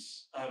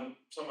 moons,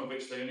 some of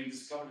which they only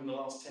discovered in the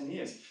last 10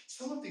 years.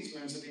 Some of these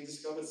moons have been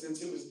discovered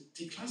since it was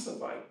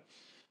declassified.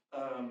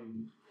 Not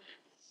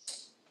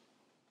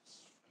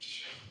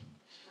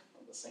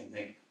the same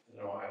thing. I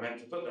don't know what I meant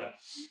to put there.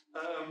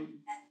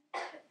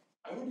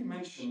 I already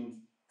mentioned.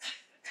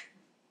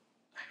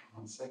 Hang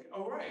on one second.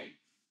 Oh, right.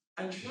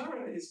 And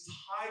Charon is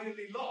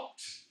tidally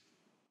locked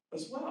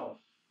as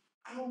well.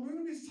 our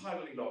moon is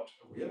tidally locked.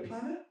 Are we a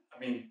planet? I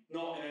mean,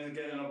 not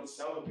again and of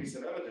itself a piece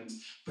of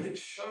evidence, but it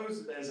shows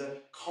that there's a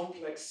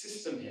complex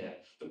system here.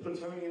 The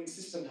Plutonian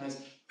system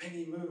has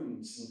many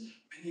moons and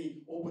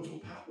many orbital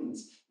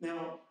patterns.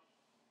 Now,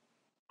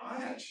 I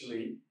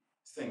actually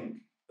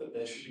think that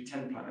there should be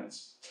 10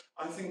 planets.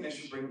 I think they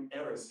should bring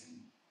Eris in.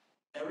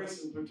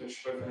 Eris and Pluto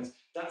should both planets.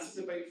 That's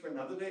a debate for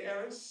another day,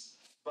 Eris,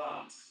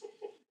 but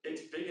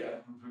it's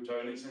bigger than Pluto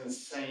and it's in the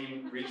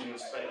same region of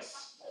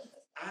space.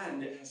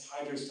 And it has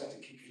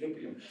hydrostatic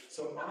equilibrium.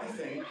 So I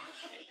think,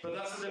 but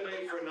that's a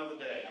debate for another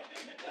day,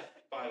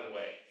 by the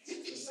way,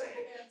 just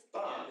saying.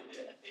 But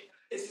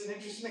it's an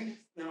interesting thing.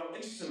 Now,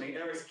 interestingly,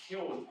 Eris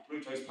killed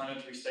Pluto's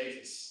planetary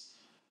status.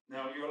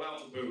 Now, you're allowed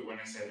to boo when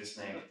I say this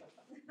name.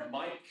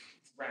 Mike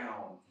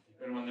Brown.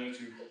 If anyone knows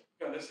who,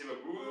 let's see,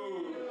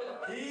 woo.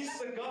 He's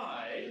the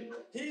guy,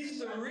 he's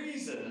the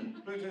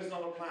reason Pluto's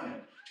not a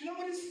planet. Do you know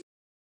what his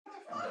I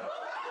found out?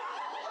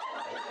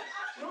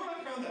 Do you know what I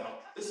found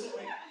out? This is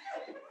like,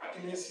 I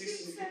can see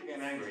some people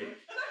getting angry.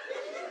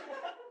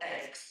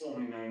 X,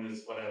 formerly known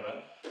as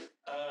whatever.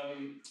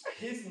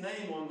 His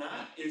name on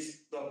that is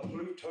the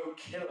Pluto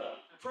Killer.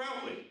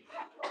 Proudly.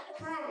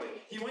 Proudly.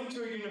 He went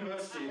to a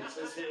university, it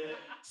says here,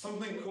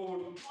 something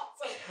called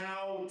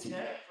Cowan. I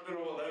don't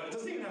know what that is. It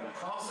doesn't even have a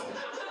castle.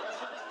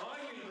 My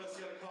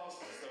university had a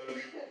castle, so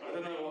I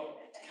don't know what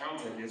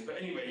Caltech is, but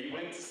anyway, he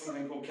went to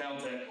something called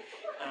Caltech,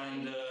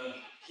 and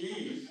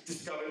he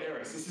discovered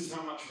Eris. This is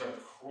how much of a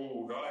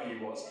cool guy he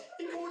was.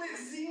 He called it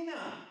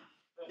Xena.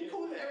 He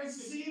called it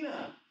Eris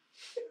Xena.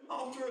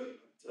 After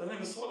I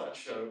never saw that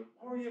show.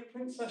 Warrior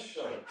Princess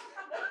show.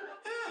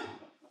 Yeah.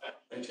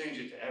 They changed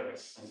it to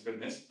Eris, thank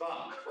goodness.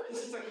 But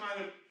this is the kind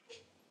of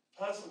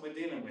person we're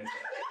dealing with.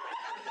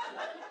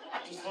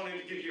 I just wanted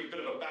to give you a bit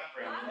of a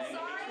background. I'm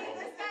sorry,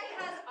 this guy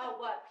has a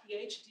what?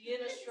 PhD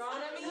in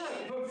astronomy?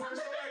 Yeah, but for a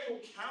guy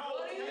called Cowan.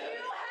 What do you have?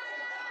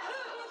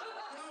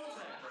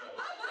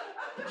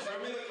 Show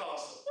me the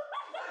castle.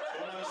 That's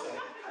what I'm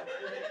saying.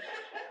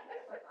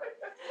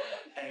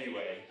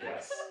 Anyway,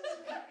 yes.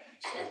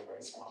 She's a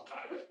very smart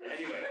guy.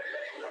 Anyway.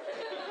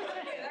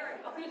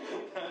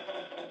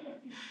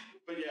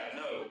 But yeah,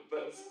 no,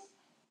 but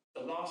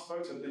the last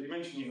photo, you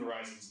mentioned New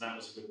Horizons, and that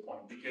was a good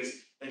point, because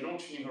they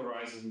launched New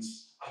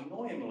Horizons,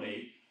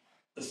 annoyingly,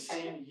 the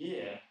same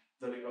year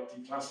that it got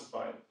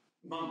declassified.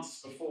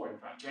 Months before, in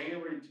fact,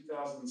 January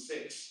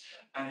 2006,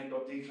 and it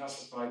got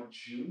declassified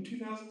June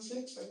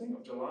 2006, I think,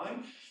 or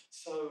July.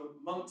 So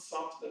months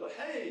after, they're like,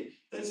 hey,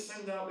 let's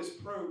send out this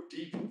probe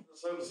deep into the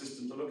solar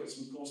system to look at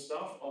some cool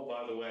stuff. Oh,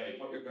 by the way,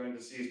 what you're going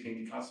to see is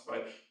being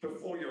declassified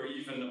before you're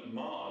even at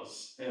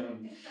Mars.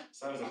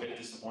 So that was a bit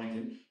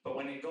disappointing. But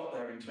when it got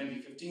there in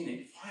 2015,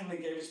 it finally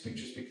gave us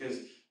pictures because,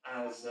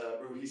 as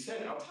Ruhee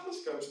said, our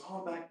telescopes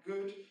aren't that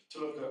good to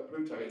look at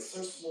Pluto. It's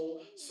so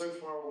small, so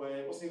far away.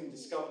 It wasn't even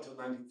discovered until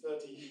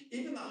 1930.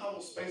 Even the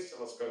Hubble Space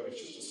Telescope is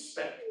just a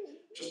speck,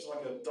 just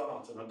like a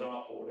dart in a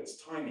dartboard. It's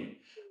tiny.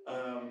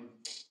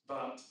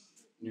 But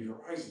New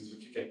Horizons,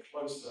 which you get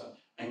closer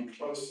and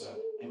closer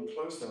and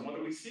closer. And what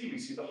do we see? We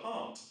see the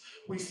heart.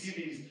 We see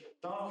these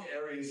dark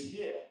areas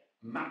here.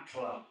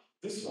 Macula.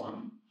 This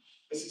one,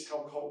 this is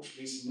how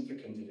culturally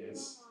significant it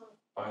is,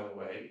 by the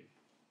way.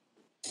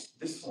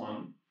 This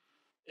one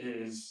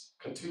is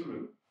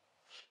Cthulhu.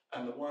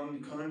 And the one you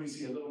can only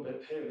see a little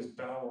bit here is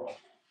Balrog.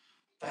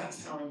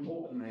 That's how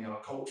important they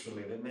are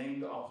culturally. They're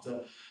named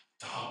after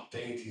dark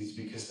deities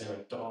because they're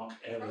a dark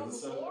area of the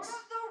surface. Lord of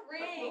the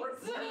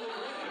Rings!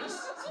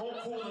 It's more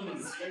cool than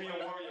being a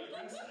warrior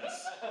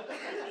princess,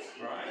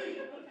 right?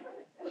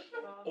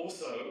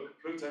 Also,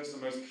 Pluto's the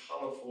most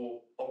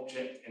colourful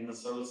object in the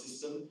solar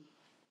system.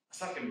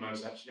 Second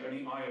most, actually.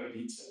 Only Io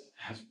beats it. It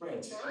has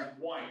reds, it has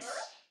whites,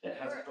 it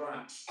has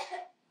blacks.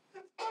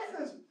 It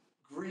has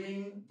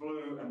green,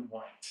 blue, and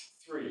white.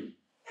 3.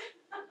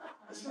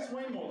 This is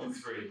way more than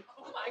 3.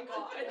 Oh my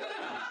god.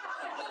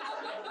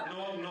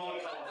 Not a colour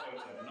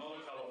photo. Not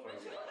a colour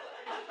photo.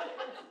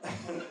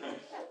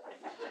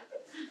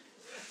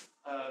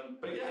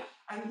 But yeah,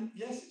 and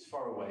yes, it's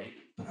far away,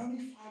 but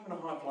only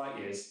 5.5 light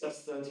years.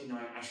 That's 39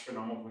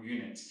 astronomical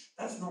units.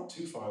 That's not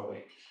too far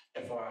away.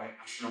 FYI,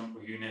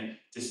 astronomical unit,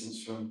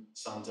 distance from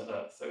Sun to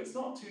Earth. So it's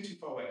not too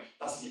far away.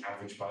 That's the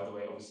average, by the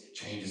way. Obviously, it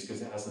changes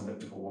because it has an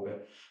elliptical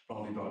orbit,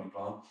 blah, blah, blah,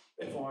 blah.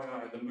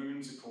 FYI, the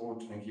moons are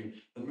called, thank you,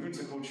 the moons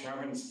are called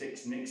Charon,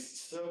 Styx, Nix,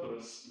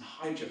 Cerberus, and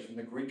Hydra from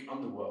the Greek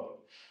underworld.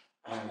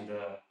 And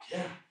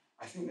yeah,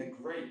 I think they're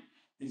great,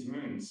 these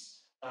moons.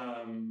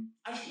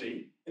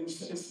 Actually,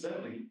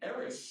 incidentally,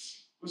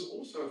 Eris was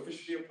also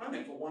officially a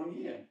planet for 1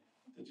 year.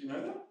 Did you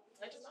know that?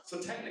 I did not. So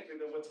technically,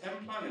 there were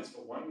 10 planets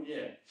for 1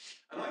 year,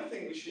 and I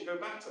think we should go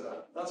back to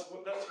that. That's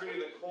really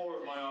the core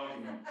of my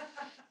argument.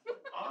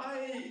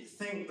 I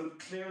think that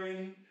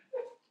clearing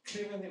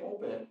the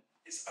orbit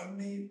is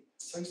only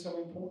so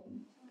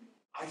important.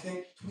 I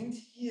think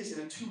 20 years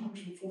in a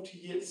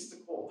 240-year. This is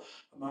the core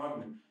of my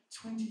argument.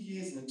 20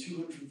 years in a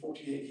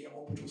 248-year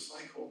orbital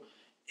cycle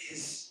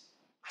is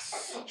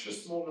such a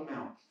small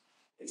amount.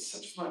 It's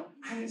such a small,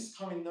 and it's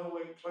coming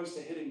nowhere close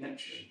to hitting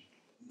Neptune.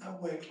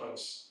 Nowhere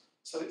close.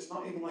 So it's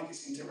not even like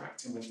it's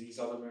interacting with these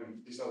other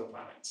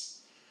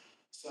planets.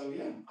 So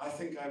yeah, I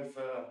think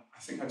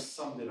I've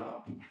summed it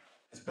up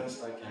as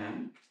best I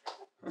can.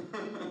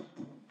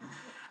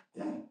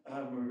 Yeah,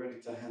 we're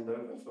ready to hand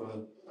over for.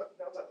 No,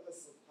 this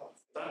is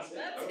That's it.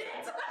 That's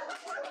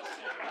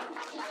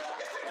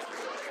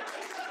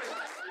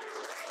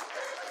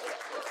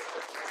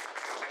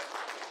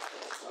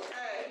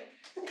Okay.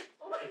 it.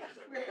 Okay.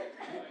 We're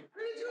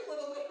gonna do a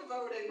little bit of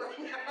voting right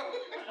now.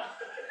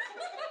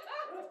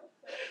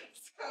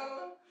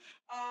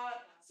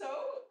 So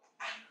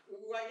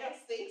who I guess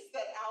thinks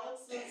that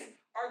Alex's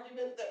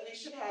argument that we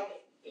should have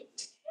 10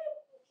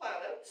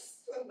 planets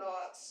and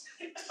not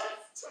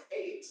just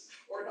 8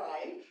 or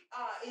 9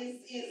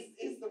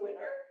 is the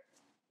winner.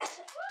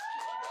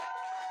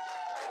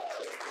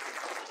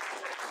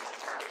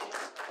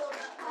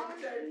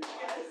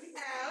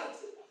 And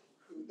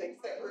who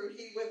thinks that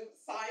Ruhee with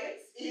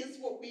science is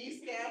what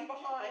we stand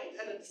behind,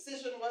 and a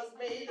decision was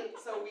made, and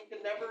so we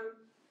can never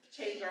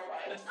change our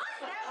minds.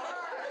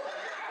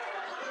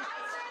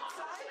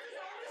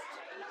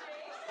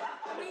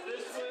 If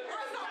this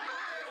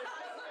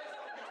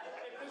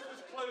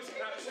was closed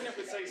caption, it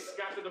would say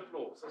scattered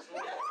applause. That's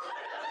all.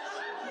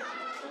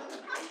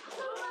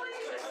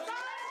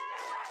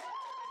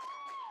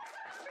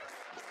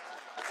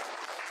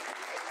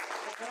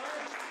 Can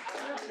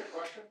I ask you a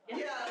question?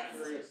 Yes. I'm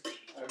curious.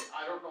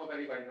 I don't know if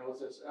anybody knows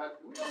this. Do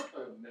we know what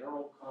the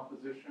mineral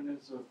composition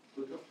is of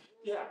Pluto?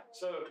 Yeah,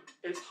 so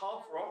it's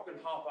half rock and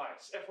half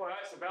ice. FYI,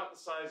 it's about the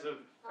size of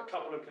a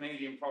couple of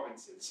Canadian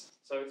provinces.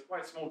 So it's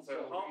quite small.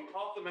 So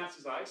half the mass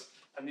is ice,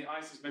 and the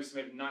ice is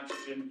mostly made of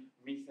nitrogen,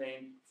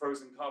 methane,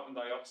 frozen carbon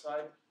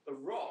dioxide. The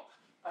rock,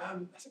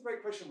 that's a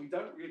great question. We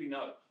don't really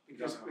know,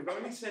 because we've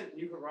only sent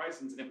New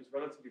Horizons, and it was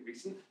relatively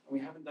recent, and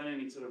we haven't done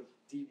any sort of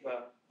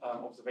deeper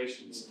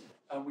observations.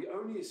 We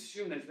only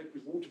assume there's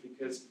liquid water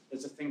because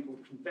there's a thing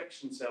called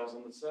convection cells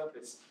on the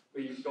surface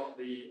where you've got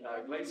the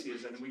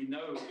glaciers, and we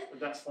know that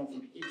that's formed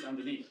from heat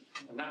underneath.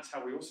 And that's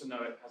how we also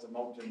know it has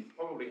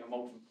probably a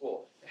molten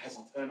core. It has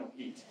internal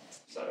heat.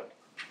 So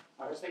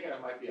I was thinking it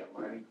might be a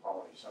mining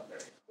colony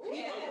someday.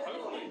 Yeah.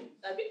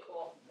 That'd be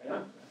cool.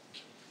 Yeah.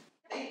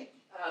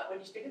 When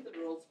you speak of the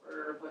rules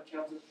for what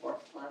counts as a dwarf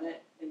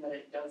planet, in that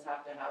it does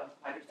have to have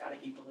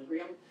hydrostatic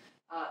equilibrium,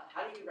 how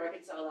do you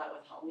reconcile that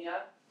with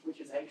Haumea, which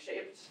is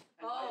egg-shaped?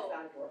 And why is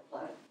that a dwarf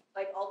planet?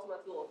 Like Ultima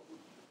Thule.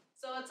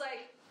 So it's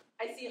like,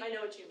 I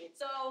know what you mean.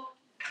 So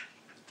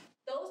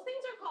those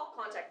things are called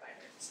contact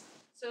binaries.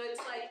 So it's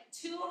like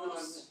two.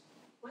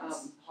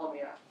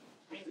 Haumea.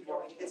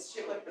 It's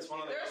shaped like it's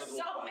one of the There's other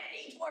so dwarf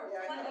many dwarf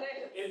Yeah, I know.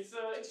 planets.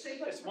 It's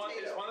shaped like It's one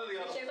of the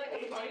other. Shaped like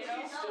a It's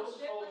potato. still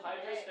called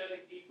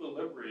hydrostatic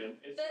equilibrium.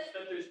 It's just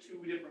that there's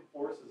two different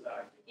forces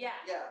acting. Yeah.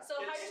 Yeah. So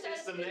It's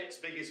the hydrostatic. next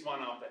biggest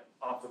one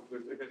after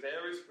Pluto, because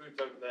there is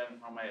Pluto,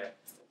 then Haumea.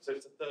 So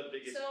it's the third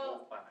biggest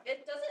So dwarf planet.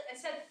 it doesn't. I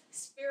said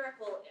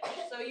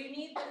spherical-ish. So you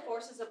need the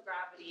forces of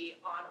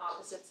gravity on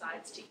opposite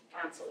sides to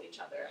cancel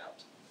each other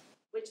out,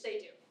 which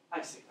they do.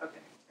 I see, okay.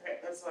 All right,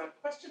 there's a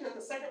question in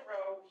the second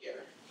row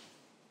here.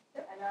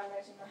 And I'm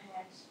raising my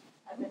hands.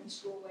 I've been in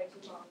school way too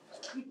long.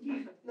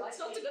 That's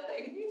not a good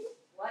thing.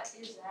 What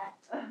is that?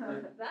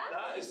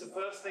 That is the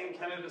first thing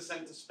Canada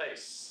sent to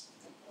space.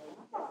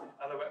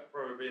 Alouette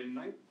probe in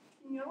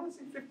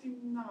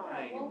 1959.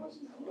 What was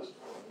it?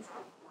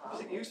 Was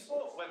it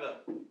useful? Weather,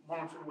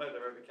 monitoring weather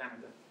over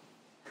Canada.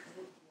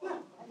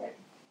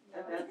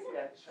 And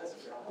that's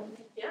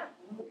Yeah.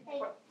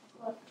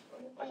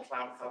 Like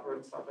cloud cover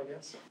and stuff, I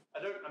guess.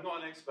 I'm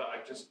not an expert, I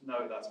just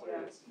know that's what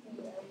it is.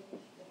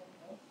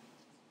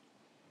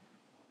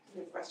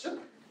 Any question?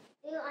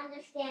 Do you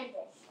understand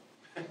this?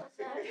 What's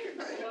that?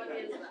 What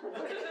is that?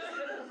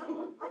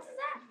 What's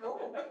that? No.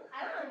 I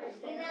don't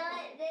understand. You know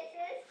what this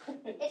is?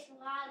 It's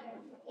water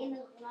in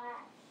the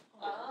glass.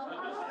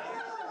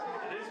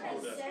 It is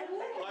water.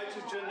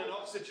 Hydrogen and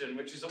oxygen,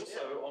 which is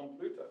also on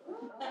Pluto.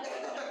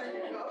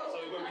 So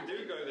when we do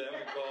go there,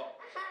 we've got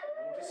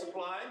water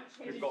supply,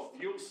 we've got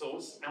fuel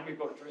source, and we've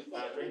got drinking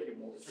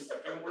water. We've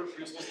got drinking water,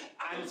 fuel source,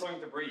 and something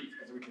to breathe,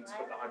 because we can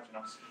split the hydrogen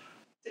oxygen.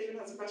 David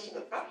has a question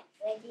at the back.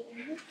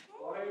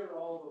 Why are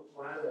all the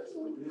planets, the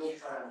real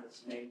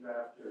planets, named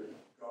after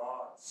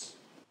gods?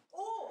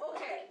 Oh,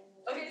 okay.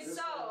 Okay, This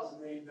so. one's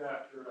named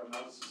after a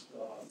mouse's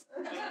dog.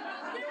 Other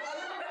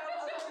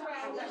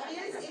round,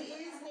 it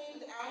is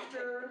named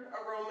after a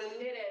Roman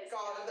It is.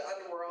 god of the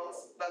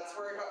underworlds. That's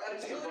where it got.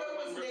 And Pluto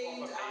was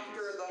named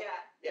after the.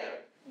 Yeah.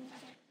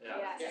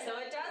 Yeah. Yeah. So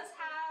it does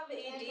have a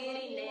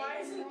deity name. Why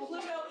isn't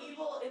Pluto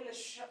evil in the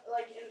show?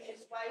 Like,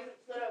 why isn't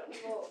Pluto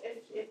evil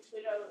if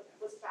Pluto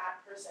was a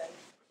bad person?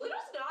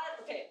 Pluto's not,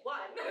 okay,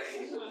 one,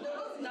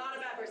 Pluto's not a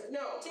bad person.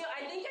 No. Two,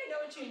 I think I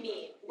know what you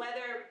mean.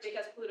 Whether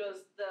because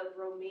Pluto's the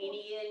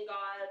Romanian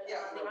god of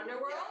the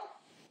underworld.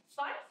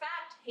 Fun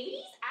fact,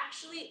 Hades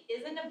actually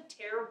isn't a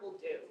terrible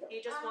dude.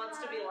 He just wants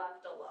to be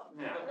left alone.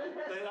 Yeah.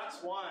 That's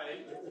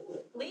why.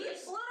 Leave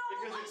Pluto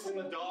Because it's in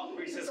the dark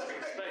recess of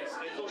space.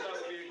 They thought that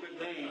would be a good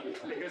name,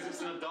 because it's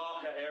in a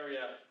darker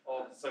area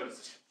of the solar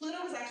system.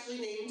 Pluto was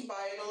actually named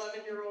by an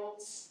 11-year-old.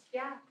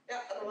 Yeah.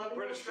 Yeah, an 11-year-old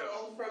British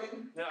girl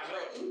from Yeah, I know.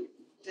 Britain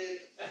did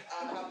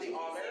have the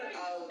honor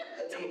of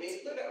naming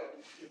Pluto.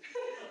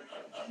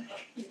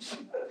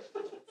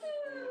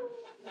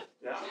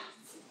 Yeah.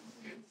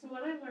 So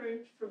what I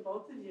learned from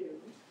both of you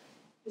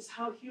is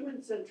how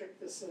human-centric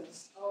this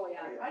is. Oh, yeah.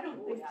 I don't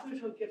think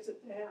Pluto gives a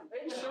damn.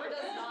 It sure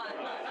does not.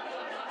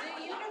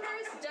 The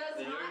universe does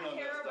The not universe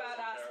care about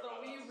doesn't us, care but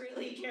about we us.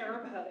 really care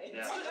about it.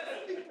 Yeah.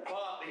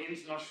 But the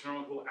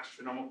International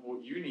Astronomical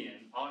Union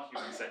are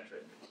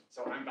human-centric,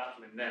 so I'm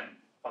battling them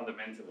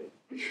fundamentally,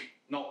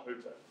 not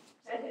Pluto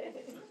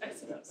I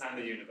suppose. and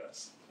the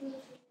universe.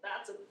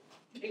 That's a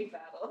big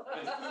battle.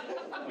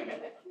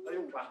 They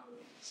all clap.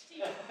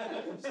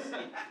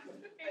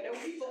 I know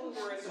people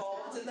who were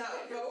involved in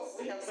that vote.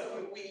 We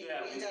definitely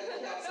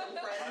have some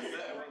friends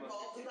that were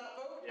involved in that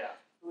vote. Yeah.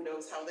 Who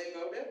knows how they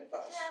voted,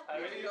 but I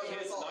mean, we know the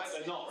it's results. nice,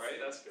 they're not, right?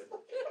 That's good.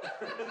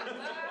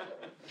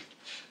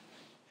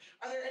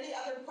 Are there any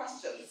other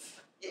questions?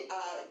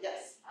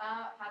 Yes.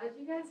 How did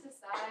you guys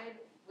decide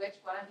which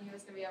one of you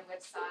was gonna be on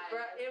which side?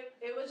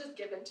 It was just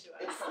given to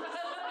us.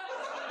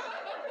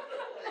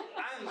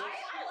 And I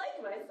like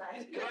my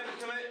side.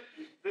 can I,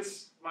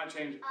 this might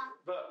change,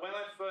 but when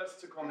I first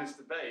took on this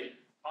debate,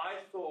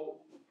 I thought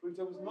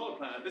Pluto was not a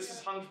planet. This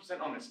is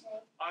 100% honest.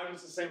 I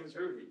was the same as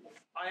Ruhee.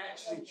 I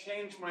actually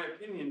changed my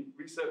opinion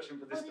researching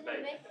for this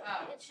debate.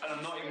 And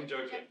I'm not even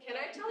joking. Can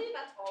I tell you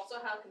that's also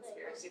how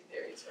conspiracy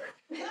theories work?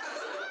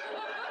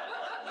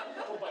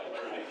 Oh, by the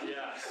way,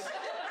 yes.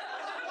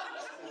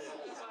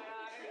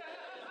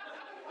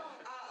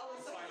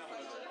 Alyssa, Sign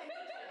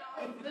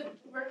up. The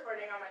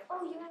recording on my Oh,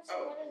 phone. you have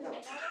some water.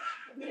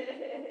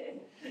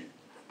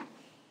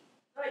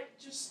 Like,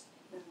 just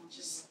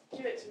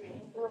give it to me.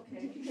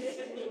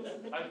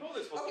 I thought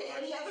this was Okay, a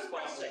any nice other sparkling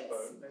questions?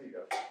 phone. There you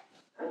go.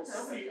 Well,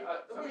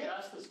 somebody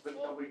asked this, but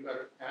nobody got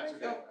an answer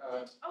to it. Oh,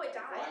 it Why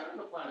died. are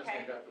the planets Okay.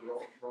 named after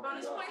Roman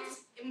Bonus gods? points,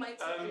 it might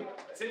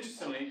It's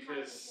interestingly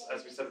because,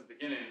 as we said at the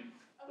beginning,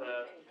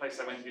 the place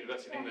I went to,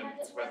 University of England,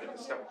 is where they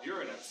discovered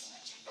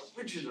Uranus.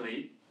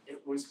 Originally,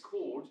 it was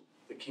called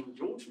the King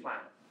George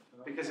planet,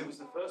 because it was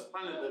the first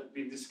planet that had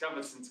been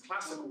discovered since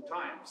classical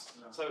times.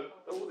 So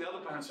all the other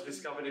planets were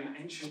discovered in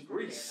ancient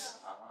Greece.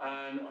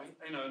 And,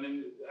 and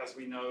then, as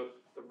we know,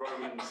 the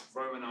Romans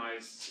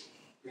Romanized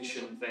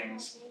Grecian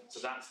things. So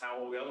that's how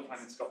all the other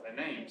planets got their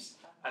names.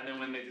 And then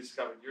when they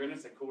discovered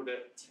Uranus, they called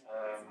it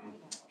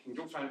King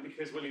George planet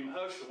because William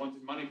Herschel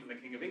wanted money from the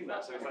King of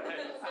England. So it's like,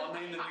 hey, I'll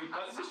name the new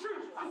planet. This is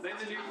true. Name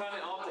the new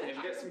planet after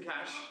him, get some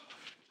cash.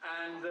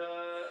 And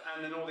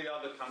then all the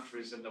other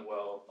countries in the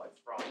world, like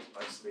France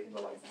mostly,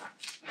 were like that.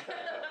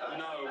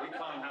 No, we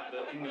can't have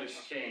the English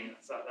king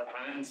at that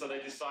planet. And so they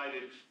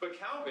decided. But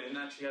Calvin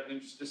actually had an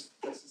interest. This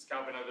is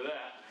Calvin over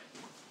there.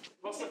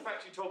 What's the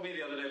fact you told me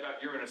the other day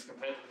about Uranus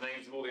compared to the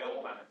names of all the other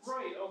planets?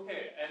 Right.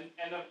 Okay. And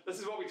This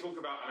is what we talk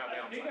about in our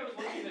I think I was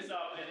looking this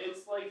up, and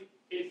it's like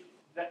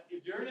that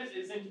Uranus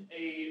isn't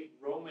a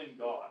Roman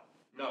god.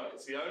 No,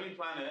 it's the only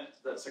planet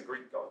that's a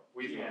Greek god.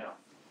 We've now.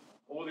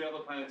 All the other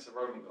planets are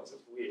Roman gods.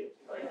 It's weird.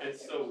 Right.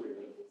 It's so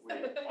weird.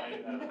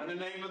 Finding that out. And the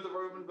name of the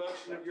Roman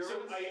version of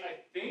Uranus? So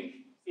I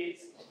think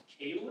it's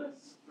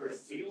Caelus or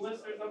Caelus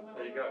or something.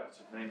 There you go.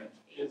 Just name it.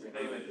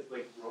 It's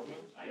like Roman.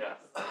 Yeah.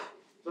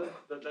 But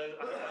that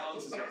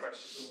answers your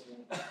question.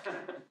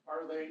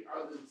 Are they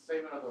the same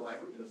in other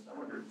languages? I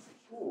wonder.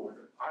 Ooh,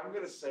 I'm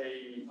going to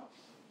say,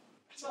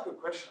 it's a good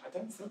question. I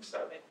don't think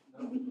so.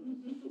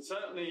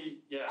 Certainly,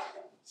 yeah.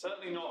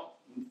 Certainly not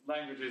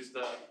languages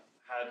that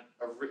had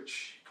a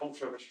rich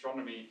culture of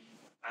astronomy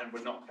and were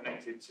not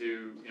connected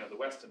to the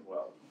Western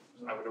world.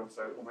 I would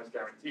also almost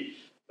guarantee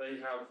they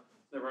have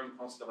their own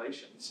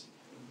constellations,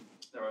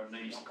 their own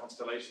names and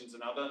constellations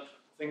and other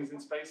things in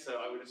space. So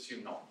I would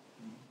assume not.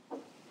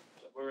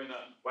 We're in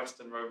a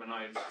Western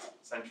Romanized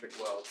centric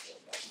world, so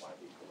that's why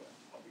we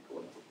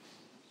call it.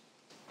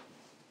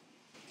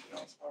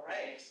 All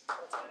right. So,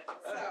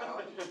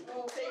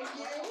 thank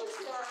you.